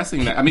not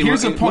expressing that. I mean,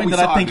 here's the what point we that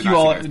I saw think is you not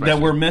all seeing that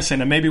expression. we're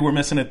missing, and maybe we're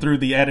missing it through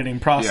the editing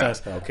process.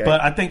 Yeah. Okay.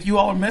 But I think you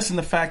all are missing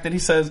the fact that he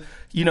says,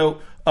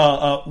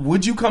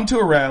 would you come to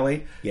a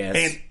rally? Yes.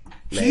 And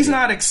Maybe. he's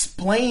not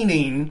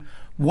explaining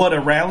what a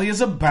rally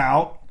is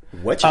about.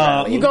 What you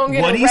rally? You gonna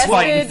get What he's arrested?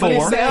 fighting for.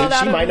 Get sailed She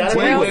out of might not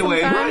jail agree with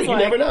it. sometimes? Right, you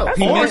never know.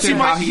 He Or mentioned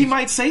how he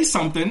might say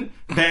something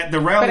that the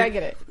rally. But I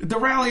get it. The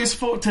rally is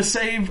for to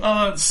save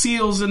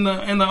seals in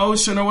the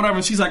ocean or whatever.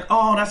 And she's like,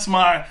 "Oh, that's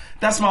my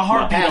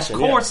heartbeat. passion,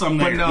 Of course, yeah. I'm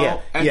there."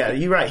 no. Yeah,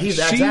 you're right. He's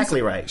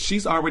exactly right.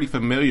 She's already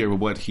familiar with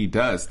what he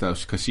does, though,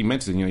 because she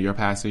mentioned, you're a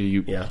pastor.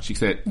 Yeah. She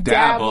said dabbled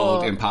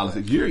Dabbled. in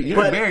politics. You're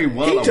But very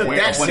well he aware took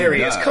that of what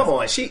serious. he does. Come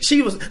on,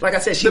 she was like I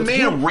said. She The was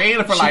man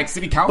ran for like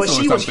city council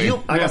but she or was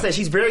something. like I said,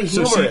 she's very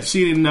So humorous.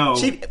 she didn't know.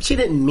 She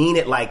didn't mean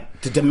it like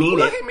to demean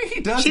Well, it. I mean, he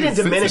does She didn't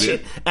get diminish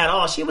it sensitive. at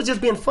all. She was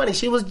just being funny.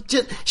 She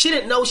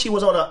didn't know she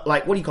was on a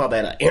what do you call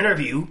that? An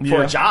interview for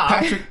Yeah. a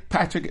job.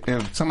 Patrick,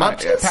 if somebody,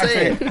 I'm just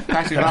saying.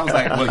 Patrick, I was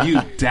like, well,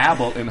 you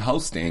dabble in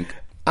hosting.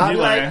 I'm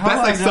You're like, like,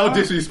 That's like so no.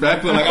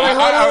 disrespectful. Like, Wait, hold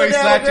I on already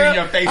now, slapped you in girl.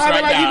 your face I'm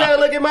right like, now. you better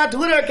look at my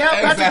Twitter account.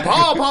 Patrick Exactly.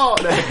 Paul.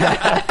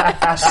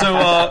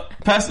 So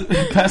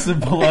Pastor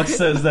Bullock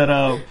says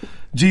that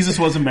Jesus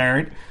wasn't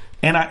married,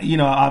 and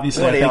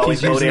obviously Well, I they think always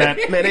he's go using there.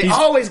 that. Man, they he's-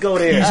 always go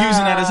there. He's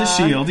using that as a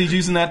shield. He's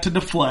using that to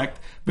deflect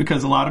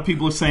because a lot of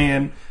people are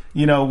saying,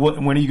 when are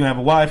you going to have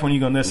a wife? When are you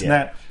going to this and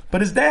that?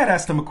 But his dad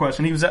asked him a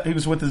question. He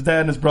was with his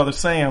dad and his brother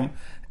Sam,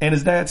 and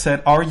his dad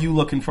said, "Are you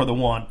looking for the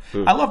one?"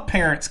 I love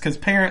parents because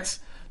parents,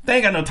 they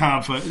ain't got no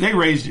time for it. They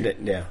raised you.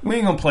 Yeah. We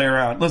ain't gonna play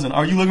around. Listen,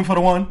 are you looking for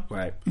the one?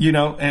 Right.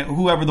 And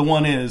whoever the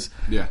one is.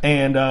 Yeah.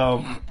 And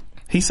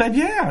he said,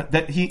 yeah,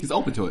 that He's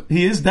open to it.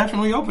 He is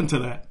definitely open to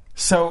that.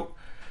 So,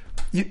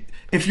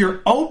 if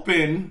you're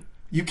open,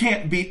 you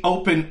can't be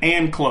open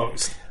and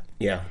closed.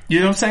 Yeah. You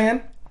know what I'm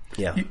saying?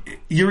 Yeah.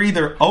 You're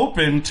either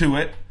open to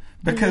it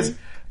because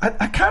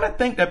I kind of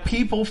think that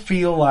people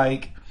feel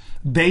like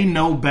they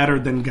know better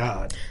than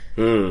God.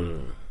 I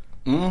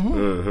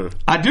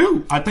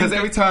do. I think Because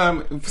every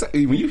time,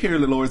 when you hear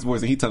the Lord's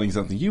voice and He's telling you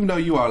something,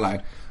 you are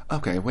like,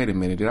 okay, wait a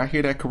minute, did I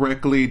hear that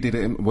correctly?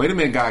 Wait a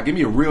minute, God, give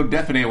me a real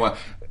definite one.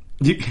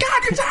 God,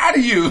 I'm tired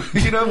of you.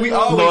 We always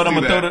Lord, do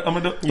I'm that.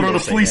 gonna throw the didn't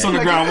say fleece that. on the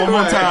ground one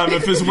more time.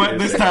 If it's wet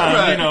this time,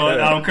 Right.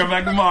 I'll come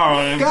back tomorrow.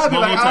 And God be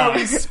one like, more I time.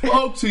 already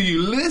spoke to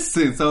you.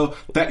 Listen, so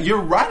that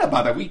you're right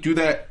about that. We do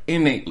that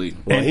innately.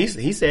 Well,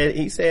 he said,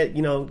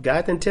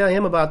 God didn't tell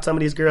him about some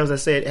of these girls that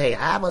said, "Hey,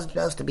 I was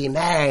supposed to be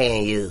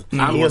marrying you." He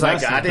well, was like,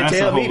 that's "God didn't a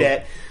tell me whole-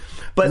 that."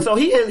 But so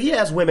he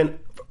has women,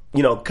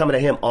 coming to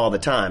him all the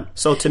time.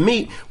 So to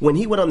me, when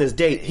he went on this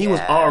date, he was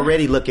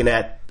already looking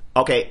at,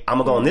 okay, I'm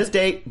gonna go on this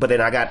date, but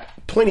then I got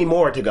plenty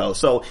more to go.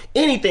 So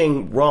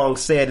anything wrong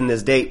said in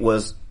this date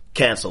was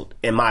canceled,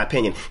 in my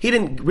opinion. He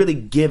didn't really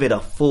give it a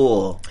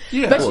full.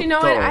 But full you know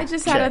what? thorough I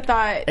just had a check.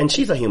 thought. And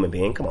she's a human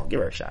being. Come on, give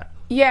her a shot.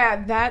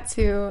 Yeah, that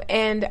too.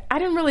 And I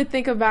didn't really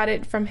think about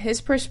it from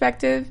his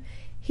perspective.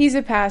 He's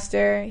a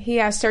pastor. He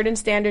has certain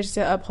standards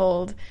to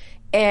uphold.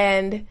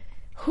 And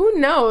who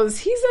knows?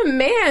 He's a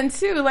man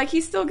too. Like,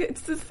 he still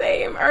gets the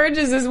same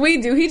urges as we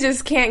do. He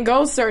just can't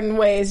go certain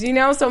ways, you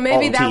know? So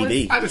maybe On that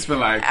TV. was... I just feel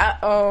like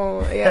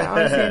on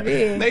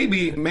TV.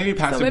 maybe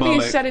Pastor So maybe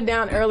Bullock. he shut it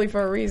down early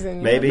for a reason.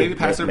 you Maybe. know? Maybe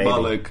Pastor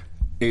Bullock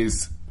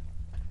is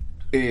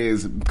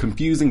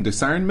confusing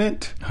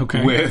discernment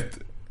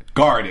with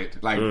guarded.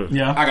 Like,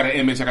 Yeah. I got an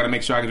image, I got to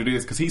make sure I can do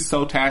this, because he's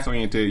so task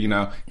oriented. You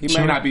know, he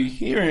may not be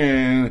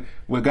hearing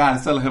what God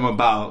is telling him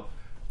about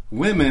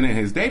women in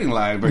his dating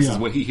life versus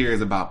what he hears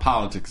about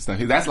politics and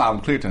stuff. That's loud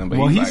and clear to him. But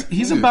Well, he's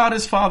he's about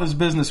his father's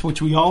business,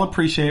 which we all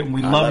appreciate, and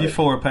we love you it.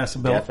 for it, Pastor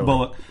Definitely.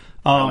 Bullock.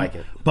 I like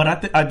it.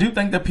 But I do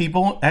think that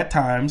people at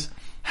times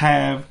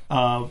have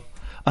a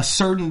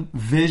certain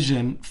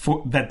vision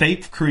for that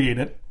they've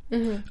created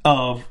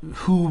of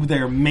who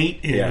their mate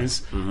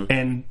is,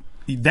 and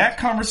that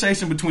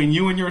conversation between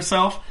you and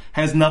yourself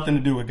has nothing to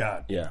do with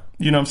God. Yeah.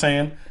 You know what I'm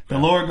saying? The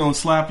Lord gonna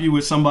slap you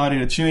with somebody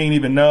that you ain't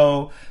even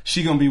know.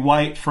 She gonna be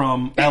white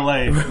from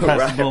L.A.,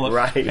 Pastor Bullock.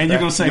 right, and you're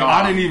gonna say,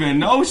 I didn't even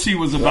know she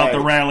was about the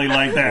Right. rally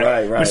like that.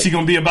 Right. But she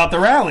gonna be about the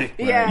rally.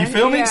 Yeah, You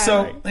feel me? yeah.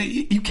 So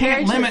you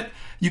can't Very limit.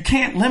 You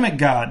can't limit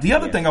God. The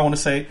other thing I want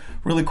to say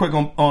really quick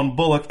on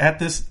Bullock at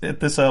this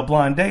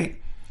blind date,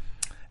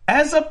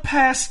 as a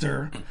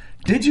pastor,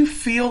 did you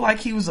feel like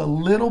he was a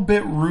little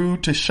bit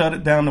rude to shut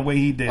it down the way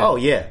he did? Oh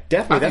yeah,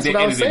 definitely. That's what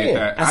I was saying.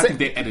 I think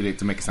they edited it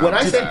to make it sound When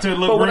I like said, that. to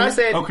look but when I rude?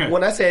 said, Okay.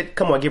 when I said,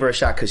 come on, give her a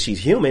shot because she's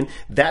human.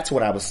 That's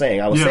what I was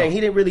saying. I was Yeah. saying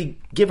he didn't really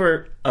give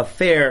her a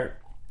fair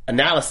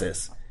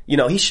analysis. You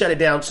know, he shut it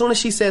down. As soon as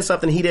she said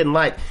something he didn't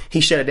like, he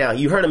shut it down.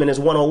 You heard him in his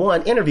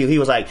 101 interview. He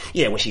was like,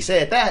 yeah, when she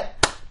said that,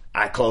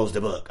 I closed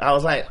the book. I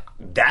was like,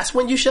 that's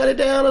when you shut it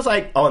down? I was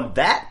like, on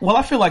that? Well,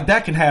 I feel like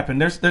that can happen.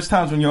 There's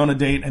times when you're on a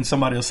date and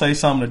somebody will say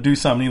something or do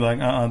something, you're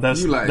like,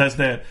 that's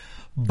that.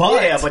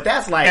 But Yeah, but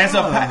that's like, as a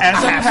I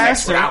have sex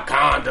pastor, without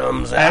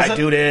condoms. as I a-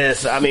 do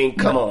this. I mean,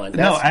 come on.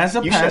 no, as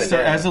a you shut it pastor,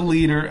 down. as a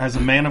leader, as a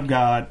man of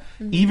God,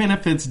 even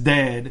if it's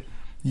dead,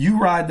 you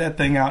ride that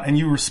thing out and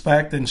you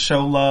respect and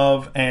show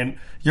love and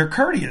you're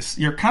courteous,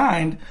 you're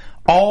kind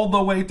all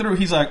the way through.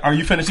 He's like, "Are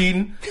you finished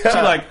eating?" She's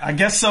like, "I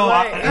guess so."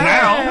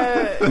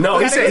 Now, No,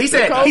 he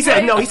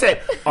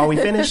said, are we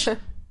finished?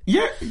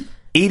 yeah.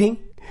 Eating?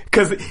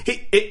 Because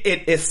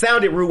it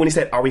sounded rude when he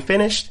said, are we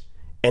finished?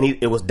 And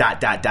it was ...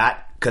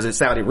 because it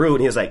sounded rude.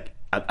 And he was like,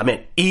 I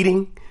meant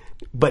eating.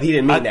 But he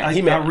didn't mean that.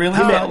 He meant, I really he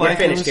meant felt we're like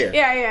it finished was- here.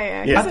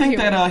 Yeah. I think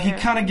that he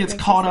kind of gets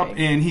caught up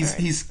in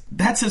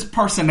that's his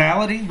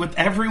personality with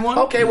everyone.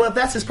 Okay, well, if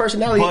that's his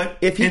personality. But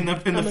if he, in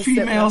the I'm a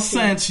female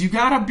step sense, you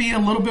gotta be a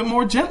little bit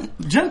more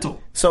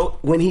gentle. so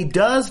when he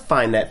does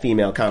find that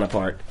female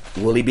counterpart,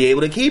 will he be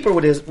able to keep her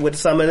with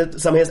some of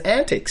his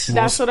antics?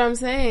 That's what I'm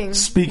saying.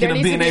 Speaking there of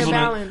needs being to be able a to-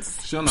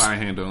 balance. She'll know how to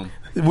handle him.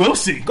 We'll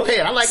see. Go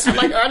ahead. I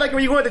like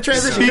where you going to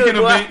transition. Speaking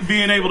to, of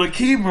being able to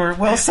keep her,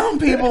 well, some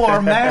people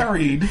are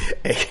married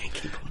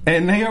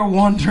and they are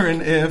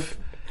wondering if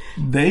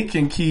they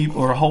can keep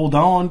or hold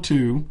on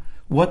to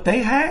what they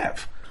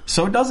have.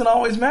 So it doesn't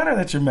always matter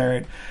that you're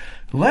married.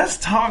 Let's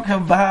talk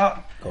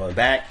about Going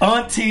back.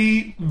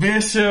 Auntie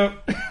Bishop,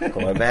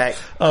 Going back.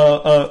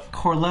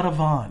 Corletta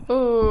Vaughn.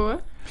 Ooh.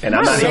 And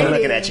I'm not even Shady.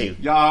 looking at you.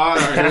 Y'all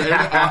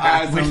are all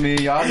eyes on me.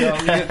 Y'all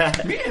know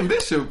me and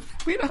Bishop,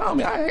 we the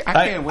homie. I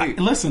can't wait.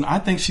 Listen, I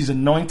think she's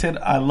anointed.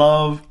 I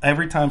love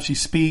every time she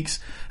speaks.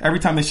 Every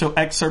time they show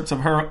excerpts of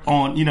her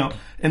on,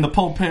 in the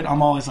pulpit,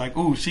 I'm always like,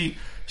 ooh, she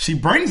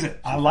brings it.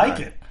 I like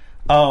it.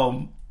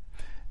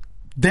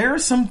 There are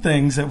some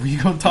things that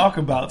we're going to talk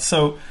about.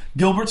 So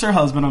Gilbert's her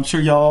husband. I'm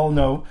sure y'all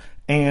know.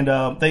 And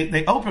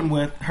they open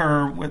with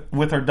her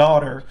with her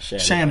daughter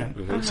Shannon.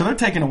 Mm-hmm. So they're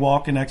taking a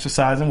walk and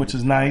exercising, which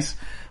is nice.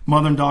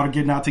 Mother and daughter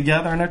getting out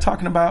together, and they're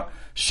talking about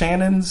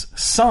Shannon's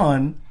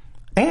son,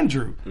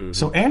 Andrew. Mm-hmm.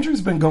 So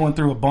Andrew's been going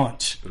through a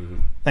bunch.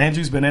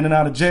 Andrew's been in and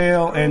out of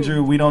jail.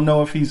 Andrew, we don't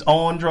know if he's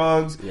on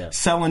drugs,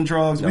 selling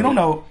drugs. We don't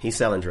know. He's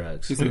selling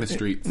drugs. He's in the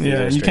streets.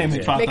 Yeah, you can't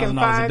make Making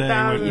 $5,000 a day.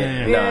 $5,000.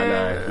 Yeah.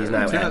 No, he's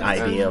not at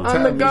IBM.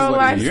 On the go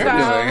what you're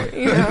lifestyle.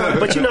 doing.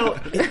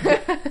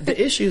 But the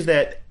issues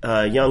that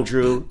young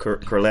Drew,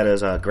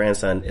 Corletta's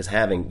grandson, is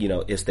having,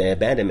 is the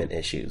abandonment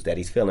issues that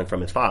he's feeling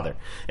from his father.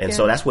 And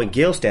so that's when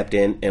Gil stepped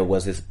in and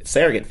was his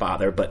surrogate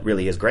father, but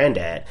really his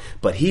granddad.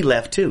 But he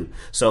left too.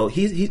 So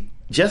he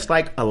just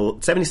like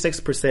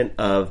 76%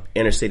 of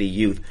inner city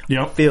youth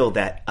feel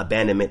that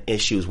abandonment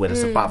issues when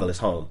it's a fatherless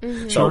home.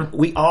 So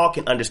we all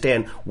can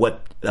understand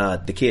what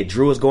the kid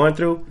Drew is going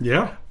through.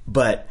 Yeah.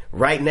 But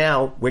right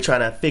now, we're trying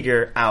to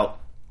figure out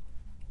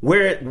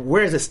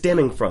where is it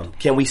stemming from?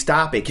 Can we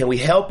stop it? Can we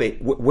help it?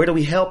 Where do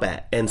we help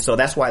at? And so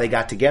that's why they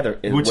got together.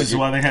 Which is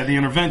why they had the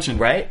intervention,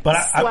 Right.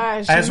 But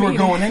Slash as we're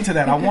meeting. going into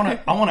that, I want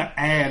to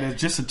add as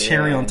just a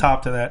cherry on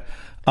top to that.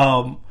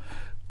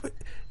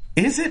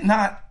 Is it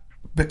not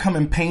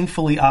becoming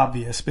painfully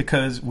obvious,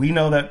 because we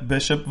know that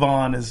Bishop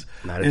Vaughn is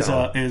an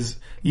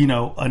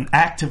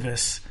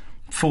activist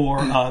for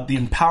the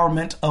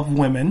empowerment of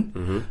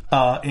women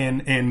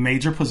in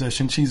major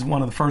positions. She's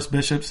one of the first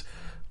bishops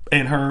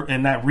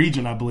in that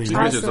region, I believe. She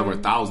reaches over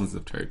thousands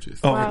of churches.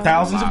 Over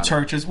thousands of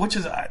churches, which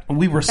is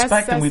we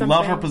respect and we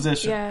love her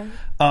position.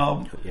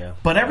 Yeah.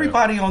 But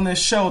everybody on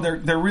this show,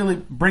 they're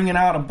really bringing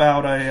out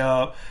about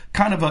a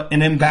kind of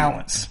an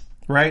imbalance,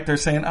 right? They're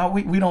saying, "Oh,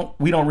 we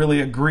don't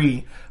really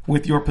agree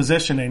with your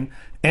positioning,"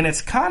 and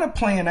it's kind of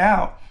playing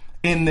out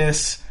in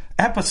this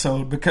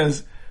episode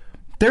because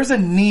there's a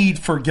need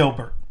for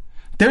Gilbert.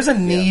 There's a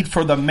need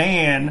for the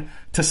man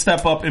to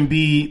step up and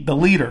be the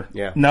leader.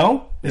 Yeah.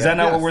 No? Is that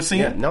not what we're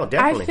seeing? Yeah, no,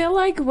 definitely. I feel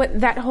like what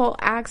that whole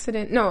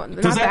accident. No,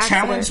 does that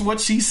challenge what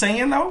she's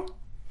saying though?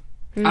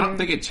 I don't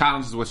think it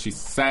challenges what she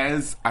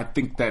says. I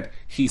think that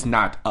he's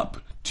not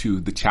up to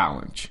the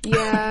challenge.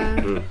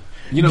 Yeah.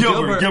 You know,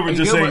 Gilbert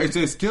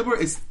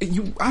is.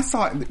 I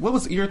saw what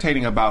was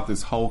irritating about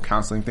this whole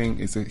counseling thing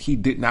is that he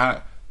did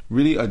not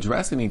really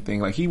address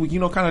anything. Like he,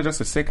 kind of addressed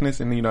the sickness,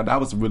 and that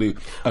was really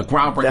a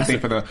groundbreaking thing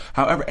for them.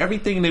 However,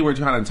 everything they were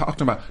trying to talk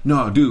about,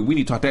 no, dude, we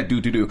need to talk that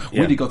dude. We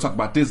need to go talk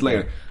about this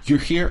later. You're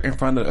here in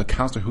front of a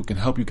counselor who can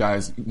help you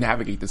guys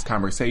navigate this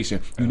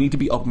conversation. You need to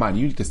be open minded.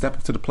 You need to step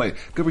up to the plate.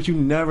 Gilbert, you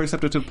never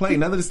stepped up to the plate.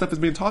 None of this stuff is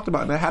being talked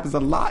about, and that happens a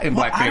lot in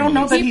black families. I don't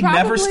know that he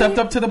never stepped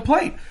up to the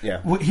plate.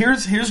 Yeah. Well,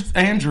 here's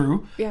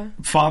Andrew. Yeah.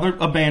 Father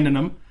abandoned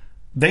him.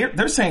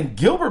 They're saying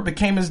Gilbert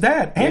became his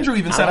dad. Andrew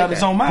even said out of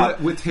his own mouth.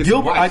 But with his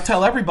Gilbert, wife, I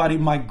tell everybody,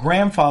 my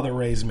grandfather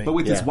raised me. But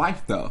with his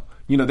wife, though,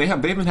 they've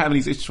been having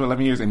these issues for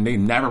 11 years, and they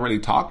never really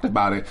talked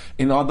about it.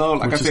 And although,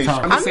 like Which I said,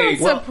 I'm not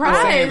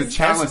surprised. The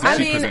challenge that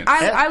she presents.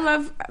 I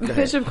love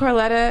Bishop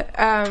Carletta.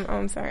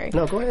 I'm sorry.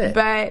 No, go ahead.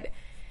 But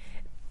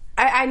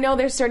I know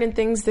there's certain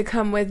things that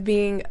come with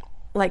being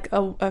like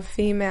a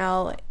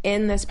female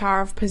in this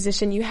powerful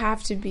position. You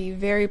have to be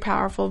very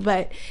powerful,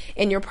 but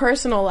in your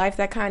personal life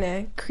that kind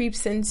of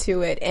creeps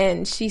into it,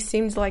 and she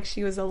seems like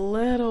she was a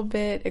little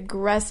bit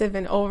aggressive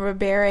and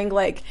overbearing,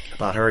 like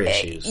about her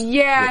issues.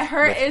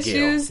 Her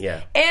issues. Gil.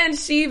 Yeah. And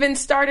she even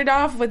started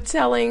off with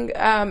telling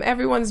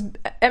Andrew's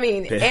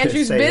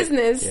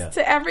business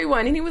to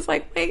everyone, and he was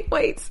like,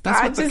 wait,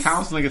 that's what the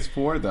counseling is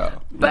for, though.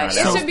 But it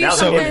should be that was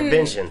something. an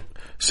intervention.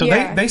 So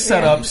they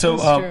set up.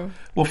 So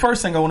well,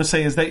 first thing I want to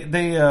say is they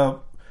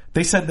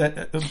said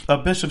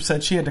that Bishop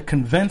said she had to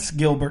convince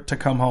Gilbert to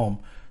come home.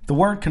 The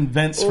word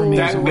 "convince" for me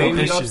is a real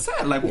issue.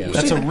 Upset. Like,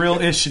 that's a real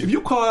issue. If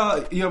you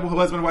call your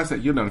husband and wife, say,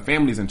 the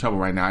family's in trouble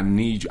right now. I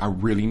need you. I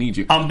really need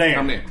you. I'm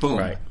there. Boom.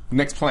 Right.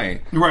 Next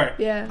plane. Right.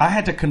 Yeah. I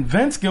had to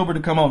convince Gilbert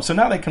to come home. So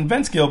now they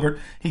convince Gilbert.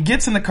 He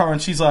gets in the car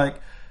and she's like,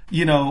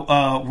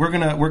 we're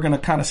gonna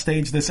kind of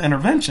stage this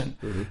intervention.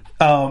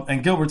 Mm-hmm.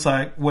 And Gilbert's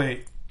like,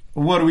 wait.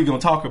 What are we going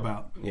to talk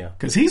about? Yeah.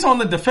 Because he's on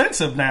the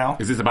defensive now.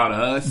 Is this about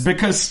us?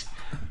 Because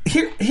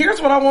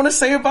here's what I want to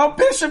say about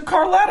Bishop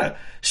Carletta.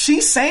 She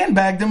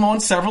sandbagged him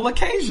on several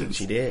occasions.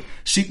 She did.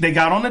 They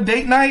got on a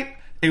date night.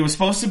 It was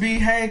supposed to be,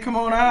 hey, come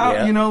on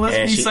out,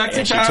 let's be sexy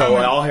and time. She told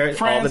all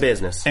the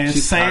business. And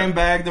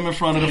sandbagged them in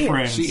front of the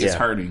friends. She is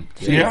hurting.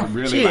 She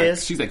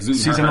is. She's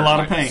exuding. She's in a lot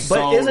of pain.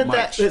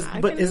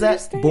 But is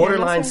that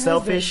borderline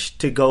selfish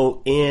to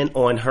go in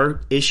on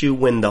her issue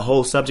when the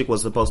whole subject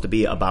was supposed to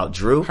be about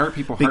Drew? Hurt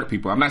people hurt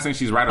people. I'm not saying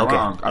she's right or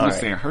wrong. I'm just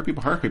saying hurt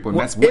people hurt people. And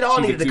that's what it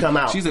all needed to come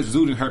out. She's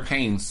exuding her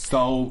pain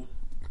so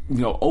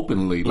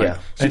openly. Like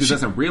she just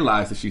doesn't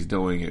realize that she's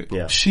doing it.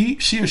 Yeah. She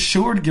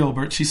assured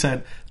Gilbert, she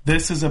said,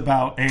 this is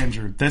about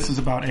Andrew. This is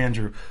about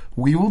Andrew.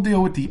 We will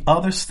deal with the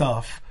other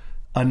stuff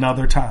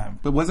another time.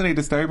 But wasn't it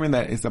disturbing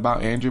that it's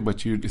about Andrew,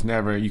 but you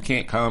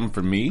can't come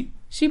for me?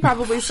 She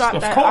probably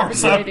sought that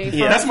course. opportunity.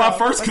 That's my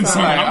first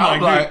concern.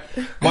 I'm like,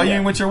 why you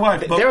ain't with your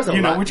wife? But,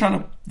 we're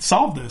trying to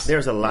solve this.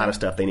 There's a lot of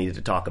stuff they needed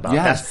to talk about.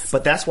 Yes.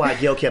 That's why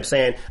Gil kept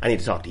saying, I need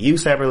to talk to you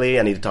separately.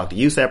 I need to talk to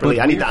you separately.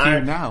 But I need to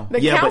iron now.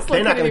 But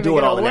they're not going to do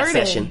it all in that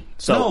session.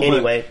 So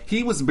anyway,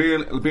 he was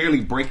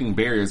barely breaking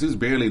barriers. He was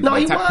barely put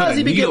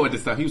a needle into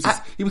stuff.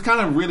 He was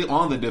kind of really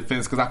on the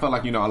defense because I felt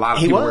like a lot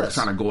of people were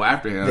trying to go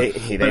after him.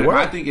 They were.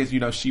 My thing is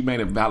she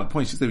made a valid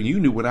point. She said, you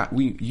knew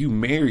you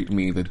married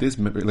me, that this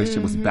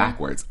relationship was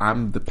backwards.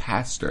 I'm the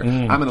pastor.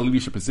 I'm in a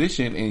leadership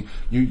position, and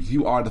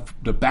you are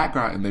the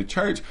background in the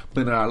church.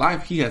 But in our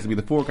life, he has to be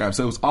the foreground.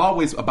 So it was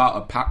always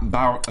about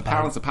a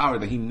balance of power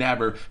that he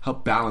never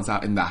helped balance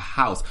out in the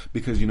house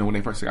because when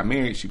they first got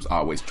married, she was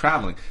always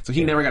traveling. So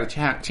he never got a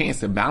chance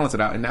to balance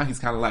it out, and now he's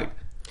kind of like.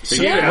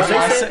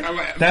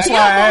 That's why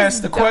I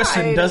asked the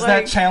question: does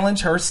that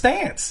challenge her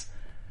stance?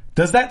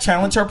 Does that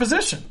challenge her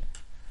position?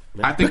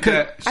 I think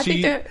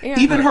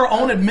even her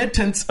own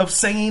admittance of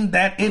saying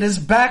that it is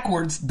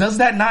backwards, does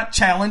that not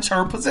challenge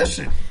her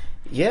position?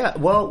 Yeah,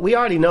 well, we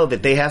already know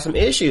that they have some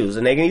issues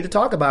and they need to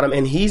talk about them,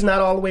 and he's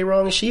not all the way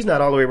wrong and she's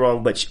not all the way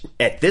wrong, but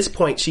at this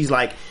point she's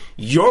like,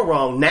 you're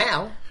wrong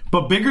now.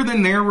 But bigger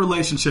than their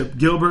relationship,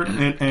 Gilbert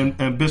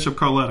and Bishop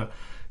Carletta,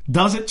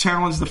 does it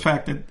challenge the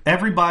fact that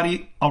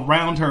everybody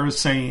around her is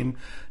saying,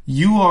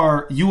 you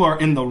are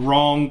in the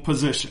wrong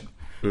position.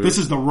 This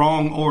is the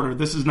wrong order.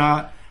 This is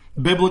not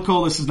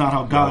biblical. This is not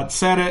how God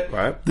said it.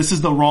 Right. This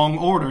is the wrong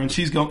order, and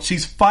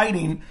she's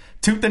fighting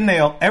tooth and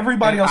nail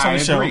everybody else on the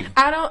show.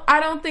 I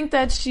don't think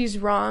that she's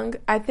wrong.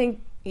 I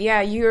think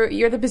yeah,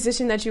 you're the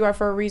position that you are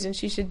for a reason.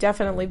 She should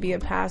definitely be a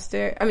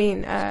pastor. I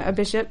mean, a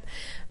bishop.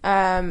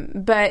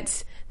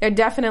 But there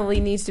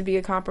definitely needs to be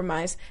a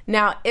compromise.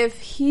 Now,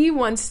 if he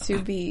wants to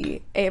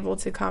be able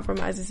to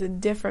compromise, it's a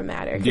different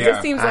matter. Because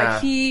it seems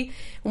like he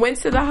went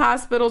to the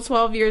hospital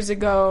 12 years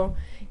ago.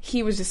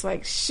 He was just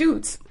like,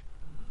 shoot,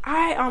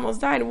 I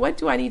almost died. What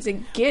do I need to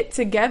get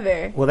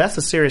together? Well, that's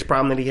a serious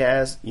problem that he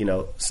has. You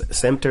know,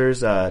 Semter's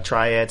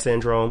triad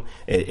syndrome.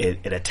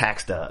 It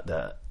attacks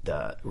the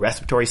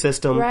respiratory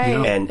system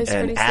and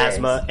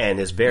asthma, and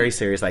it's very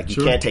serious. Like,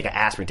 you can't take an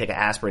aspirin. Take an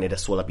aspirin, it'll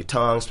swell up your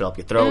tongue, swell up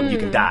your throat, and you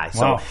can die.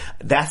 So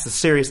that's a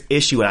serious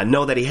issue, and I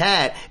know that he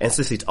had. And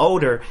since he's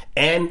older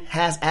and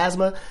has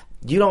asthma,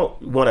 you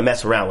don't want to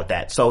mess around with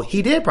that. So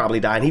he did probably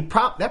die, and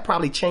that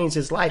probably changed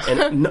his life.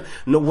 And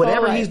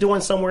whatever he's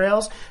doing somewhere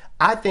else,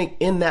 I think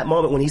in that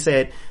moment when he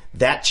said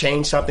that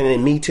changed something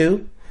in me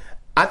too,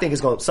 I think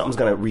something's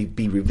going to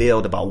be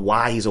revealed about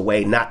why he's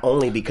away. Not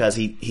only because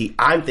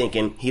I'm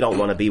thinking he don't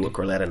want to be with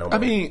Corletta no more. I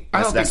mean,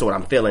 that's what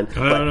I'm feeling.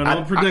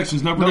 No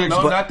predictions. No,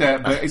 not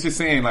that. But it's just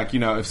saying, like, you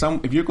know,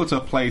 if you go to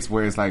a place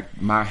where it's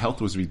like, my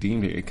health was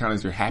redeemed here, it kind of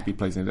is your happy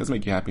place, and it does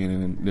make you happy,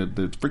 and then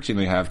the friction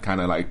they have kind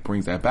of like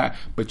brings that back.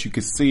 But you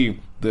could see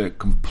the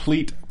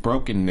complete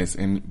brokenness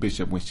in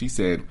Bishop when she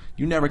said,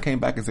 "You never came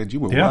back and said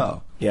you were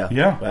well." Yeah.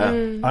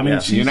 I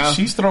mean,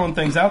 she's throwing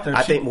things out there.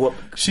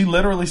 She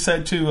literally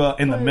said to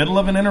in the middle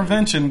of an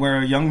intervention where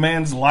a young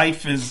man's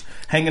life is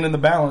hanging in the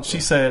balance, she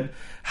said,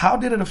 "How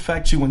did it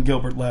affect you when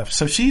Gilbert left?"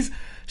 So she's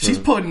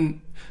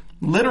putting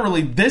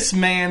literally this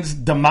man's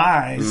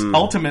demise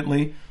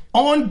ultimately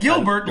on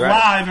Gilbert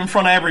live in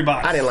front of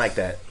everybody. I didn't like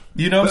that.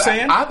 You know what I'm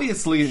saying?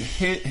 Obviously,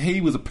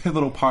 he was a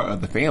pivotal part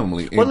of the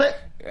family.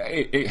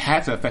 It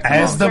had to affect him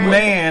as the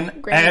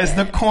man, as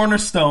the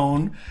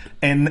cornerstone,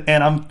 and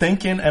I'm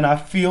thinking, and I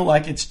feel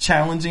like it's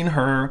challenging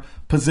her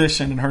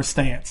position and her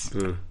stance.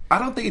 I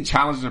don't think it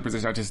challenges her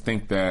position. I just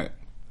think that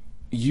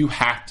you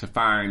have to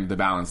find the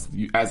balance.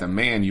 As a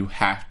man, you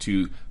have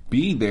to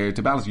be there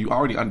to balance. You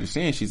already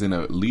understand she's in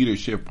a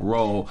leadership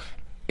role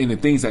in the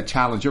things that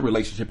challenge your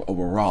relationship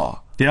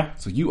overall. Yeah.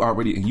 So you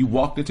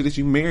walked into this,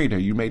 you married her,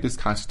 you made this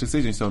conscious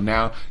decision. So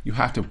now you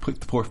have to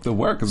put forth the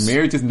work, because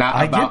marriage is not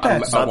about a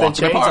walk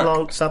in the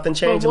park. Something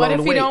changed along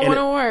the way. What if you don't want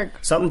to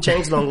work? Something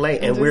changed along the way,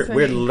 and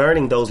we're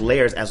learning those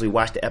layers as we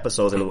watch the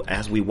episodes and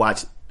as we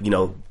watch,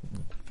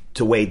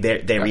 to way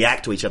they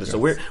react to each other. So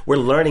we're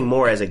learning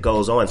more as it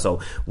goes on. So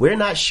we're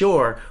not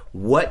sure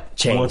what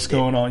changed. What's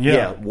going on?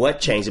 Yeah,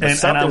 what changed it?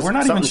 But and we're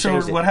not even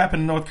sure what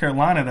happened in North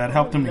Carolina that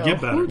helped him to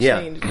get better.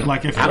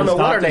 Like if there's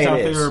doctors out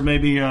there, or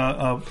maybe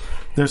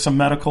there's some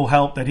medical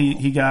help that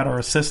he got, or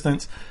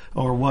assistance,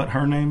 or what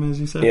her name is.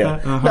 You said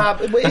that?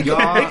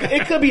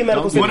 It could be a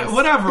medical assistance.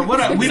 Whatever.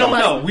 We don't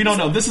know. We don't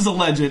know. This is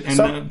alleged,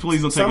 and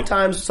please don't take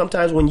it.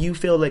 Sometimes when you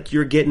feel like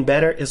you're getting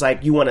better, it's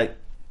like you want to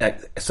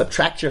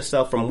subtract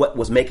yourself from what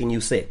was making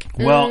you sick.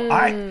 Well,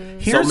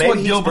 here's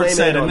what Gilbert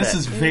said, and this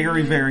is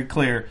very, very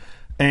clear.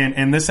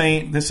 And this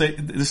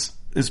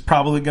is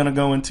probably going to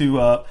go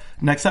into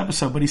next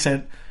episode. But he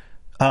said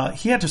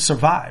he had to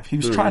survive. He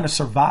was trying to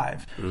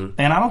survive, and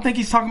I don't think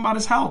he's talking about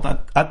his health.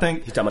 I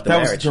think he's talking about the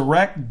that marriage. was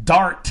direct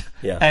dart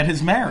at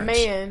his marriage.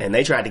 Man. And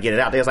they tried to get it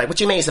out. They was like, "What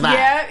you mean survive?"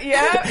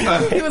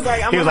 Yeah. He was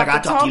like, "I'll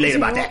talk to you later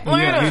about that."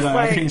 Yeah, he's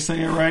like, "I can't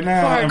say it right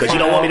now because you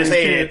don't want me to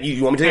say it.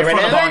 You want me to say it right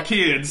now?" In front of our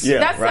kids. Yeah,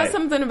 that's not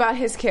something about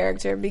his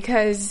character,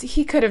 because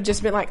he could have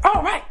just been like,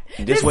 "All right,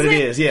 this is what it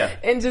is." Yeah,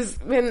 and just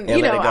been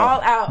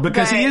all out,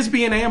 because he is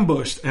being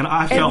ambushed, and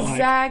I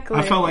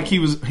felt like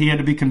he had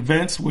to be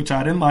convinced, which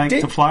I didn't like,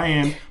 to fly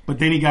in, but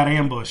then he got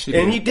ambushed.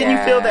 And you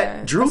feel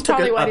that Drew took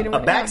a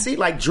backseat?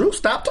 Like, Drew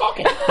stopped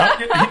talking,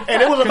 and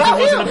it was about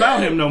him. It wasn't about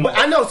him no more.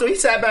 I know. So he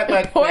sat back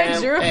like, Poor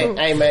Drew.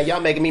 Hey man,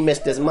 y'all making me miss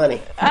this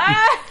money.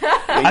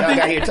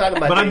 Got here talking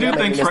about. But I do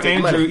think for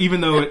Andrew,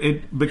 even though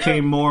it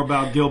became more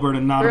about Gilbert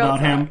and not about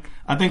him,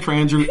 I think for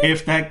Andrew,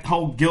 if that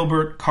whole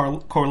Gilbert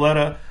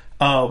Corletta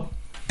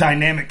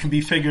dynamic can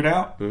be figured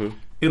out,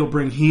 it'll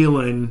bring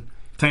healing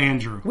to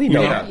Andrew. We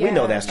know that. We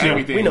know that's true.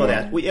 We know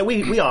that.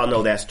 We all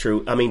know that's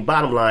true. I mean,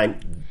 bottom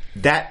line,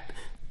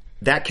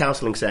 that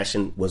counseling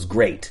session was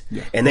great.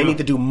 Yeah. And they need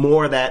to do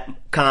more of that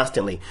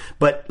constantly.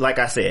 But like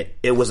I said,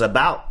 it was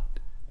about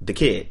the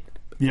kid.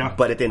 Yeah.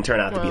 But it didn't turn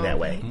out to be that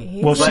way.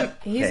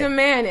 He's a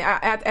man.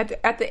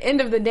 At the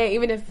end of the day,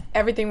 even if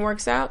everything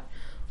works out,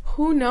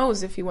 who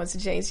knows if he wants to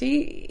change?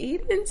 He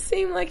didn't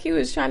seem like he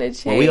was trying to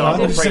change. Well, we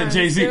all said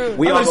Jay-Z.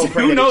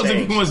 Who knows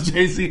if he wants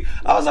Jay-Z?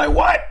 I was like,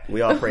 what?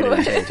 We all pray that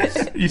he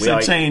changes. You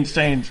said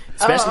change.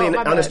 Especially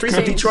on the streets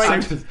of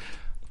Detroit.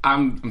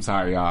 I'm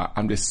sorry, y'all.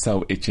 I'm just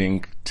so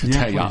itching to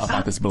tell y'all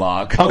about this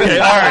blog. Okay,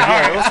 all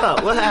right. What's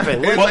up? What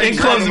happened? Well, in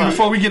closing,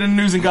 before we get into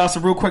news and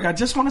gossip real quick, I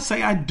just want to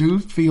say I do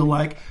feel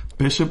like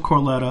Bishop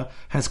Corletta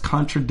has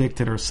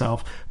contradicted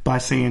herself by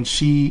saying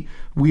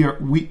we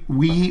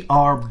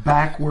are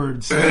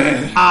backwards.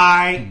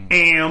 I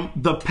am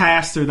the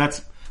pastor.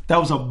 That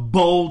was a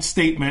bold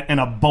statement and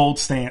a bold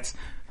stance.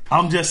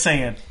 I'm just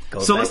saying.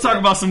 So let's talk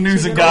about some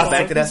news and gossip.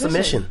 Back to that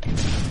submission.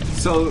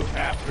 So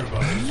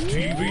AfterBuzz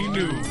TV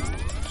News.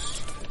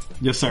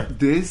 Yes, sir.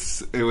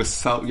 It was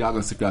so, y'all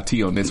gonna sip y'all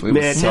tea on this one. It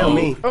Man, was tell so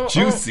me.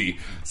 juicy.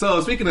 So,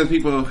 speaking of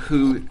people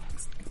who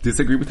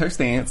disagree with her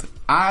stance,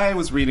 I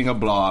was reading a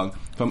blog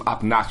from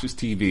Obnoxious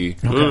TV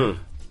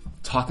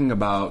talking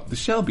about the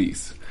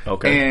Shelbys.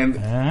 Okay. And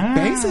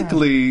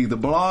basically, the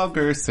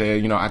blogger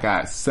said, I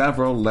got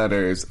several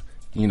letters,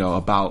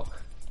 about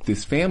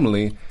this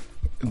family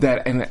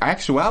that in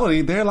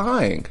actuality, they're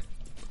lying.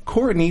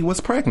 Courtney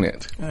was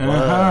pregnant.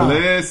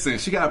 Listen,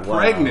 she got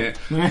pregnant.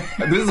 This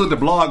is what the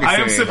blogger said.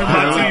 I am sipping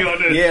my tea on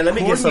this. Yeah, let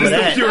me get some of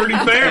that. Security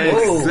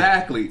family.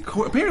 Exactly.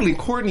 Apparently,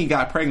 Courtney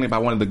got pregnant by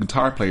one of the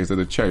guitar players of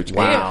the church.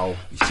 Wow.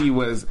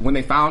 And when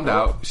they found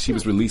out, she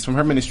was released from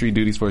her ministry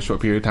duties for a short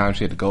period of time.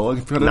 She had to go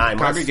in front of the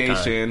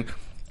congregation.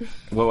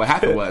 Well, what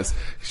happened was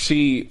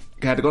she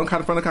had to go in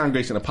front of the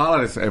congregation,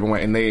 apologize to everyone,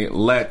 and they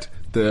let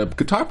the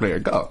guitar player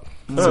go.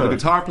 So the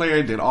guitar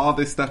player did all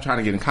this stuff trying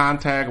to get in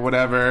contact or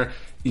whatever.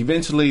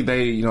 Eventually,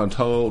 they,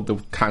 told the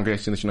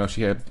congregation that,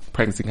 she had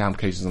pregnancy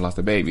complications and lost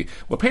a baby.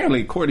 Well,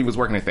 apparently, Courtney was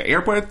working at the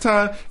airport at the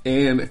time,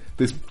 and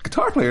this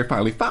guitar player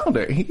finally found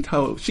her,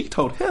 and she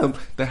told him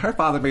that her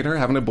father made her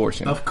have an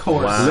abortion. Of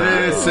course. Wow.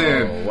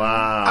 Listen.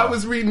 Wow. I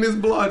was reading this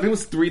blog. There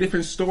was 3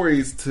 different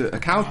stories to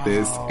account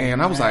this,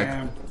 and I was like,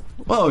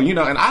 well, and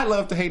I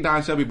love to hate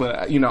Don Shelby,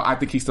 but, I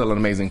think he's still an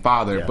amazing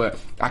father, but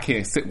I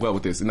can't sit well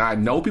with this. And I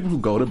know people who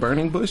go to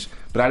Burning Bush,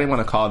 but I didn't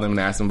want to call them and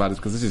ask them about this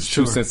because it's just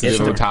too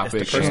sensitive of a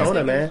topic. It's the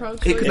persona, man.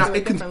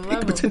 It could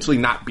potentially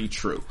not be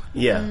true.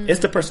 Yeah. It's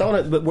the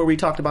persona, but where we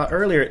talked about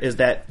earlier is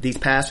that these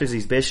pastors,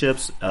 these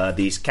bishops,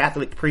 these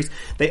Catholic priests,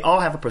 they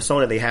all have a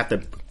persona they have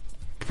to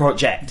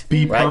project.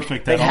 Be right?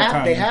 perfect at all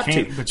times. They have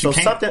to. So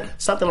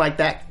something like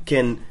that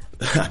can,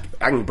 I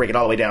can break it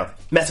all the way down,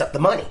 mess up the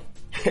money.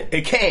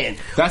 It can.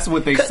 That's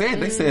what they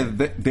said. They said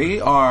that they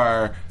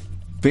are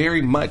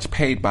very much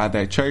paid by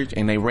that church,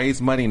 and they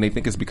raise money, and they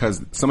think it's because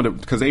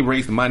they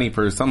raised money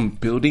for some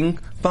building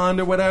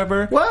fund or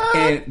whatever. What?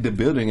 And the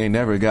building ain't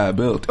never got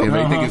built, and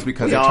they think it's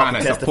because they're trying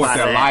to support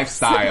their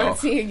lifestyle.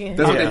 That's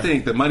what they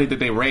think. The money that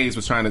they raised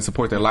was trying to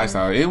support their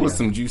lifestyle. It was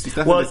some juicy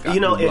stuff. Well,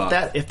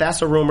 if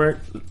that's a rumor,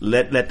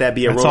 let that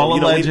be a rumor. It's all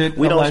alleged.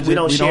 We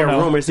don't share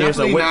rumors here.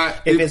 So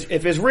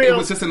if it's real, it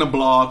was just in a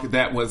blog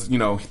that was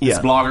this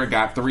blogger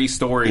got 3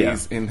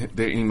 stories in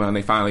their email, and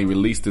they finally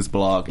released this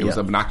blog. It was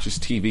Obnoxious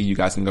TV. You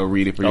guys can go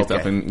read it for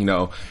yourself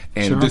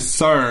and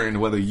discern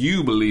whether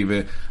you believe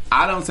it.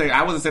 I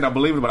wasn't saying I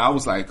believe it, but I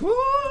was like, ooh,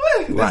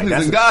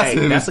 this is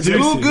gossip. That's a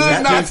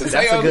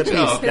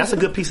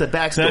good piece of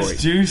backstory.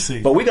 That's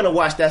juicy. But we're going to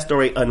watch that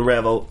story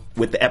unravel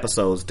with the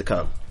episodes to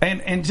come.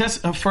 And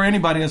just for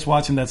anybody that's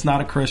watching that's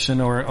not a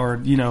Christian or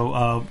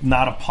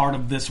not a part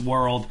of this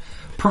world,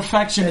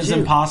 perfection is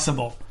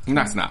impossible.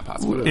 That's not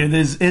possible. It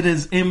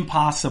is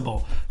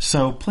impossible.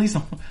 So please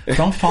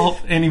don't fault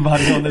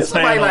anybody on this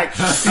panel. I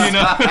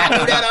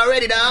do that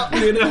already now.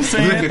 You know what I'm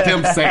saying? Look at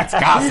them saints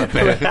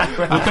gossiping.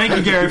 Well, thank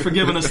you, Gary, for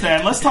giving us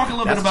that. Let's talk a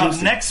little bit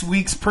about next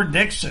week's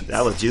predictions.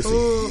 That was juicy.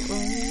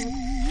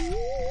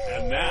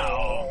 And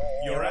now,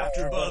 your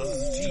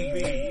AfterBuzz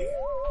TV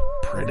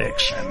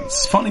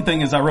predictions. Funny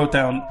thing is, I wrote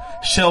down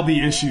Shelby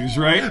issues,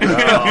 right? No,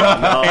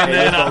 and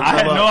then I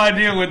had no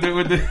idea what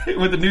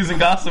the news and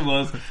gossip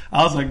was.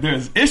 I was like,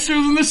 "There's issues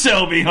in the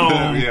Shelby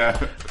home."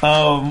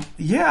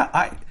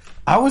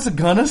 I was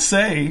gonna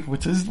say,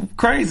 which is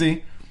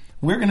crazy,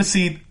 we're gonna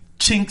see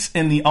chinks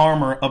in the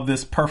armor of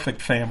this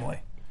perfect family.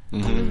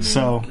 Mm-hmm.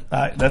 So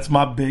that's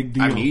my big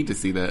deal. I need to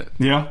see that.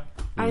 Yeah.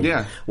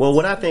 Yeah. Well,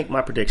 what I think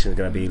my prediction is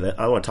going to be,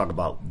 I want to talk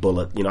about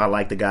Bullock. I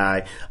like the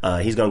guy.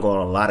 He's going to go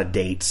on a lot of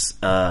dates.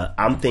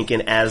 I'm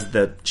thinking as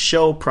the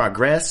show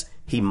progresses,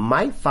 he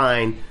might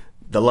find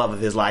the love of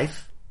his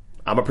life.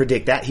 I'm going to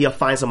predict that. He'll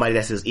find somebody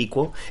that's his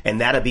equal,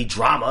 and that'll be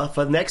drama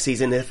for the next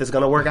season if it's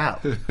going to work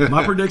out.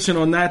 My prediction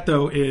on that,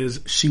 though, is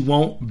she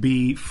won't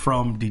be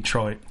from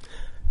Detroit.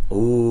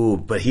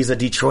 But he's a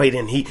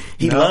Detroitan.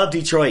 He loved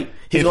Detroit.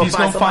 If he's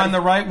going to find the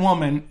right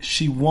woman,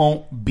 she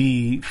won't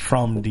be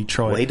from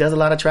Detroit. Well, he does a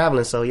lot of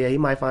traveling, so yeah, he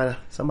might find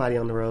somebody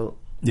on the road.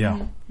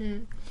 Yeah.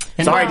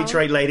 Mm-hmm. Sorry,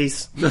 Detroit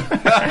ladies.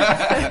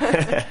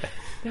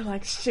 They're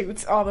like,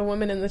 shoots all the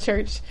women in the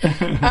church.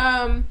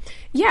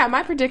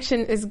 My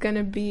prediction is going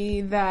to be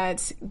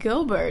that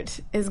Gilbert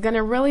is going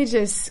to really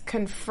just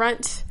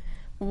confront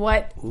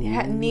what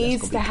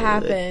needs to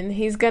happen.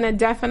 He's going to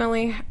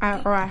definitely,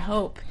 or I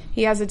hope,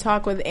 he has a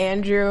talk with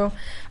Andrew.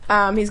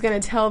 He's going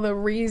to tell the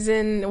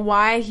reason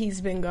why he's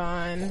been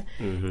gone.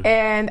 Mm-hmm.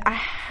 And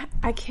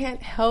I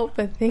can't help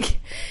but think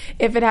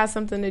if it has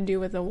something to do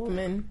with a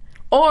woman.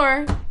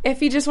 Or if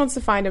he just wants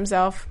to find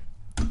himself.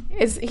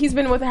 He's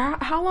been with her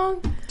how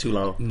long? Too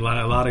long.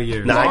 A lot of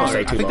years. No, I didn't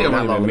say too long. I think they've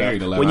only been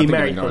married 11. When you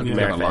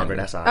marry forever,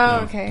 that's all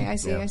right. Oh, okay. I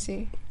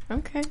see.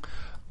 Okay.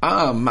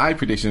 My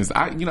predictions,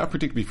 I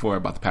predicted before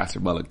about the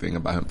Pastor Bullock thing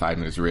about him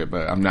fighting his rib,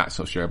 but I'm not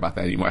so sure about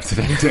that anymore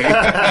today.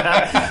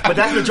 But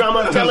that's the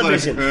drama of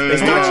television.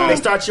 They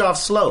start you off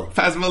slow.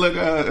 Pastor Bullock,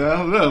 I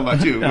don't know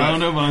about you. I don't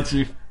know about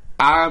you.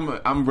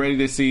 I'm ready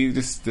to see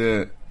just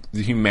the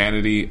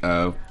humanity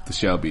of the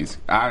Shelbys.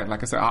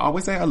 Like I said, I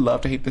always say I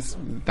love to hate this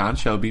Don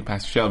Shelby,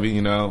 Pastor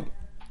Shelby,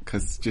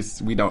 because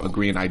just we don't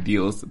agree in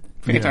ideals.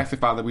 Fantastic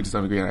Father, we just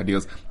don't agree on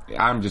ideals.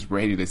 I'm just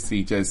ready to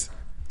see just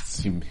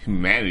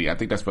humanity. I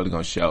think that's really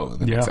going to show in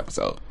the next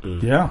episode.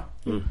 Yeah.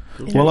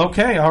 Well,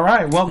 okay. All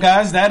right. Well,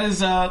 guys, that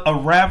is a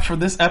wrap for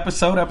this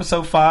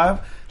episode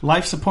 5.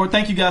 Life support.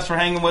 Thank you guys for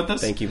hanging with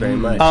us. Thank you very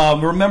much.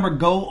 Remember,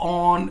 go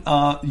on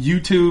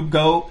YouTube,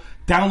 go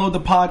download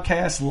the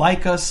podcast,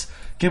 like us,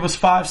 give us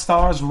 5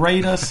 stars,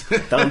 rate us.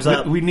 Thumbs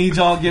up. We need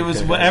y'all to give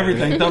us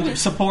everything. Thumbs up,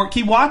 support.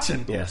 Keep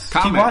watching. Yes.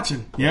 Keep Comment.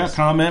 watching. Yeah,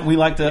 comment. We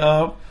like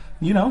to,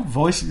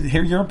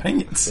 hear your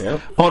opinions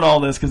on all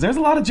this, because there's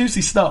a lot of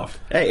juicy stuff.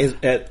 Hey,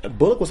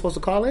 Bullock was supposed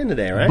to call in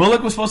today, right?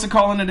 Bullock was supposed to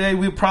call in today.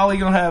 We're probably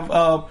going to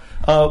have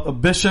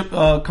Bishop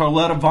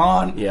Carletta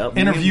Vaughn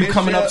interview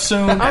coming up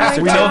soon. We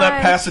know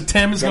that Pastor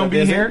Tim is going to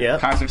be here.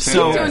 Yep. Pastor Tim,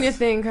 So- Doing your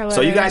thing, Carletta.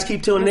 So you guys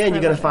keep tuning in.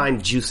 You're going to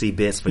find juicy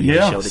bits for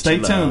your show that stay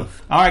you tuned.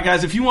 love. All right,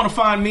 guys, if you want to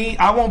find me,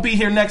 I won't be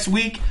here next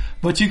week,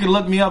 but you can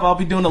look me up. I'll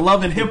be doing the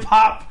Love and Hip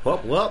Hop,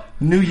 Well,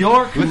 New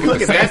York.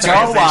 look at that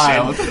Y'all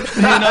transition.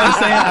 You know what I'm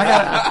saying?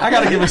 I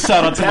got to give a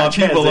shout out to my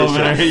people over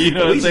there. You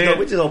know what I'm saying?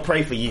 We just gonna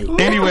pray for you.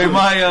 Anyway,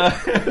 my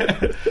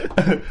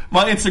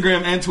my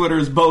Instagram and Twitter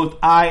is both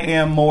I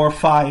Am More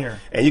Fire.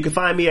 And you can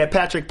find me at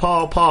Patrick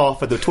Paul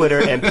for the Twitter,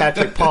 and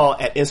Patrick Paul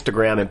at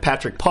Instagram, and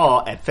Patrick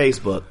Paul at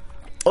Facebook.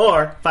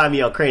 Or find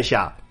me on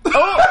Crenshaw.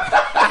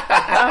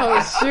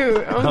 Oh, shoot.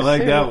 I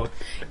like that one.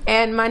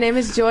 And my name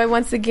is Joy.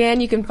 Once again,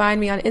 you can find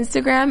me on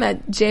Instagram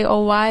at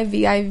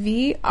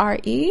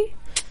JOYVIVRE.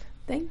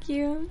 Thank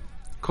you.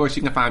 Of course,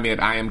 you can find me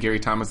at I Am Gary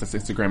Thomas. That's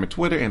Instagram and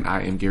Twitter, and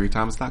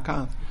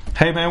IamGaryThomas.com.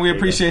 Hey, man, we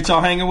appreciate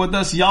y'all hanging with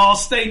us. Y'all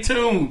stay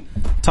tuned.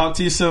 Talk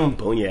to you soon.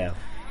 Oh, yeah.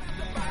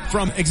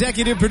 From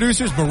executive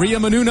producers Maria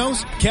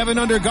Menounos, Kevin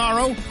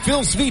Undergaro,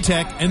 Phil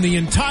Svitek, and the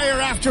entire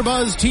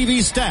AfterBuzz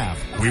TV staff,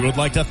 we would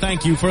like to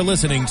thank you for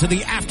listening to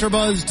the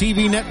AfterBuzz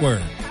TV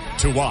network.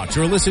 To watch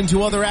or listen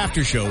to other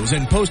after shows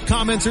and post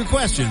comments or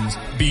questions,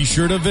 be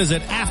sure to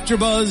visit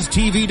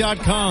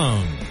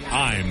AfterBuzzTV.com.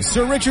 I'm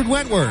Sir Richard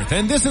Wentworth,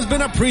 and this has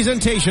been a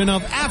presentation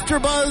of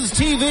AfterBuzz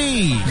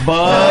TV.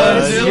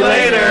 Buzz you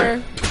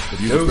later. The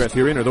views expressed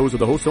herein are those of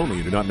the hosts only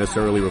and do not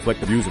necessarily reflect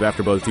the views of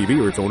AfterBuzz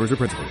TV or its owners or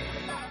principals.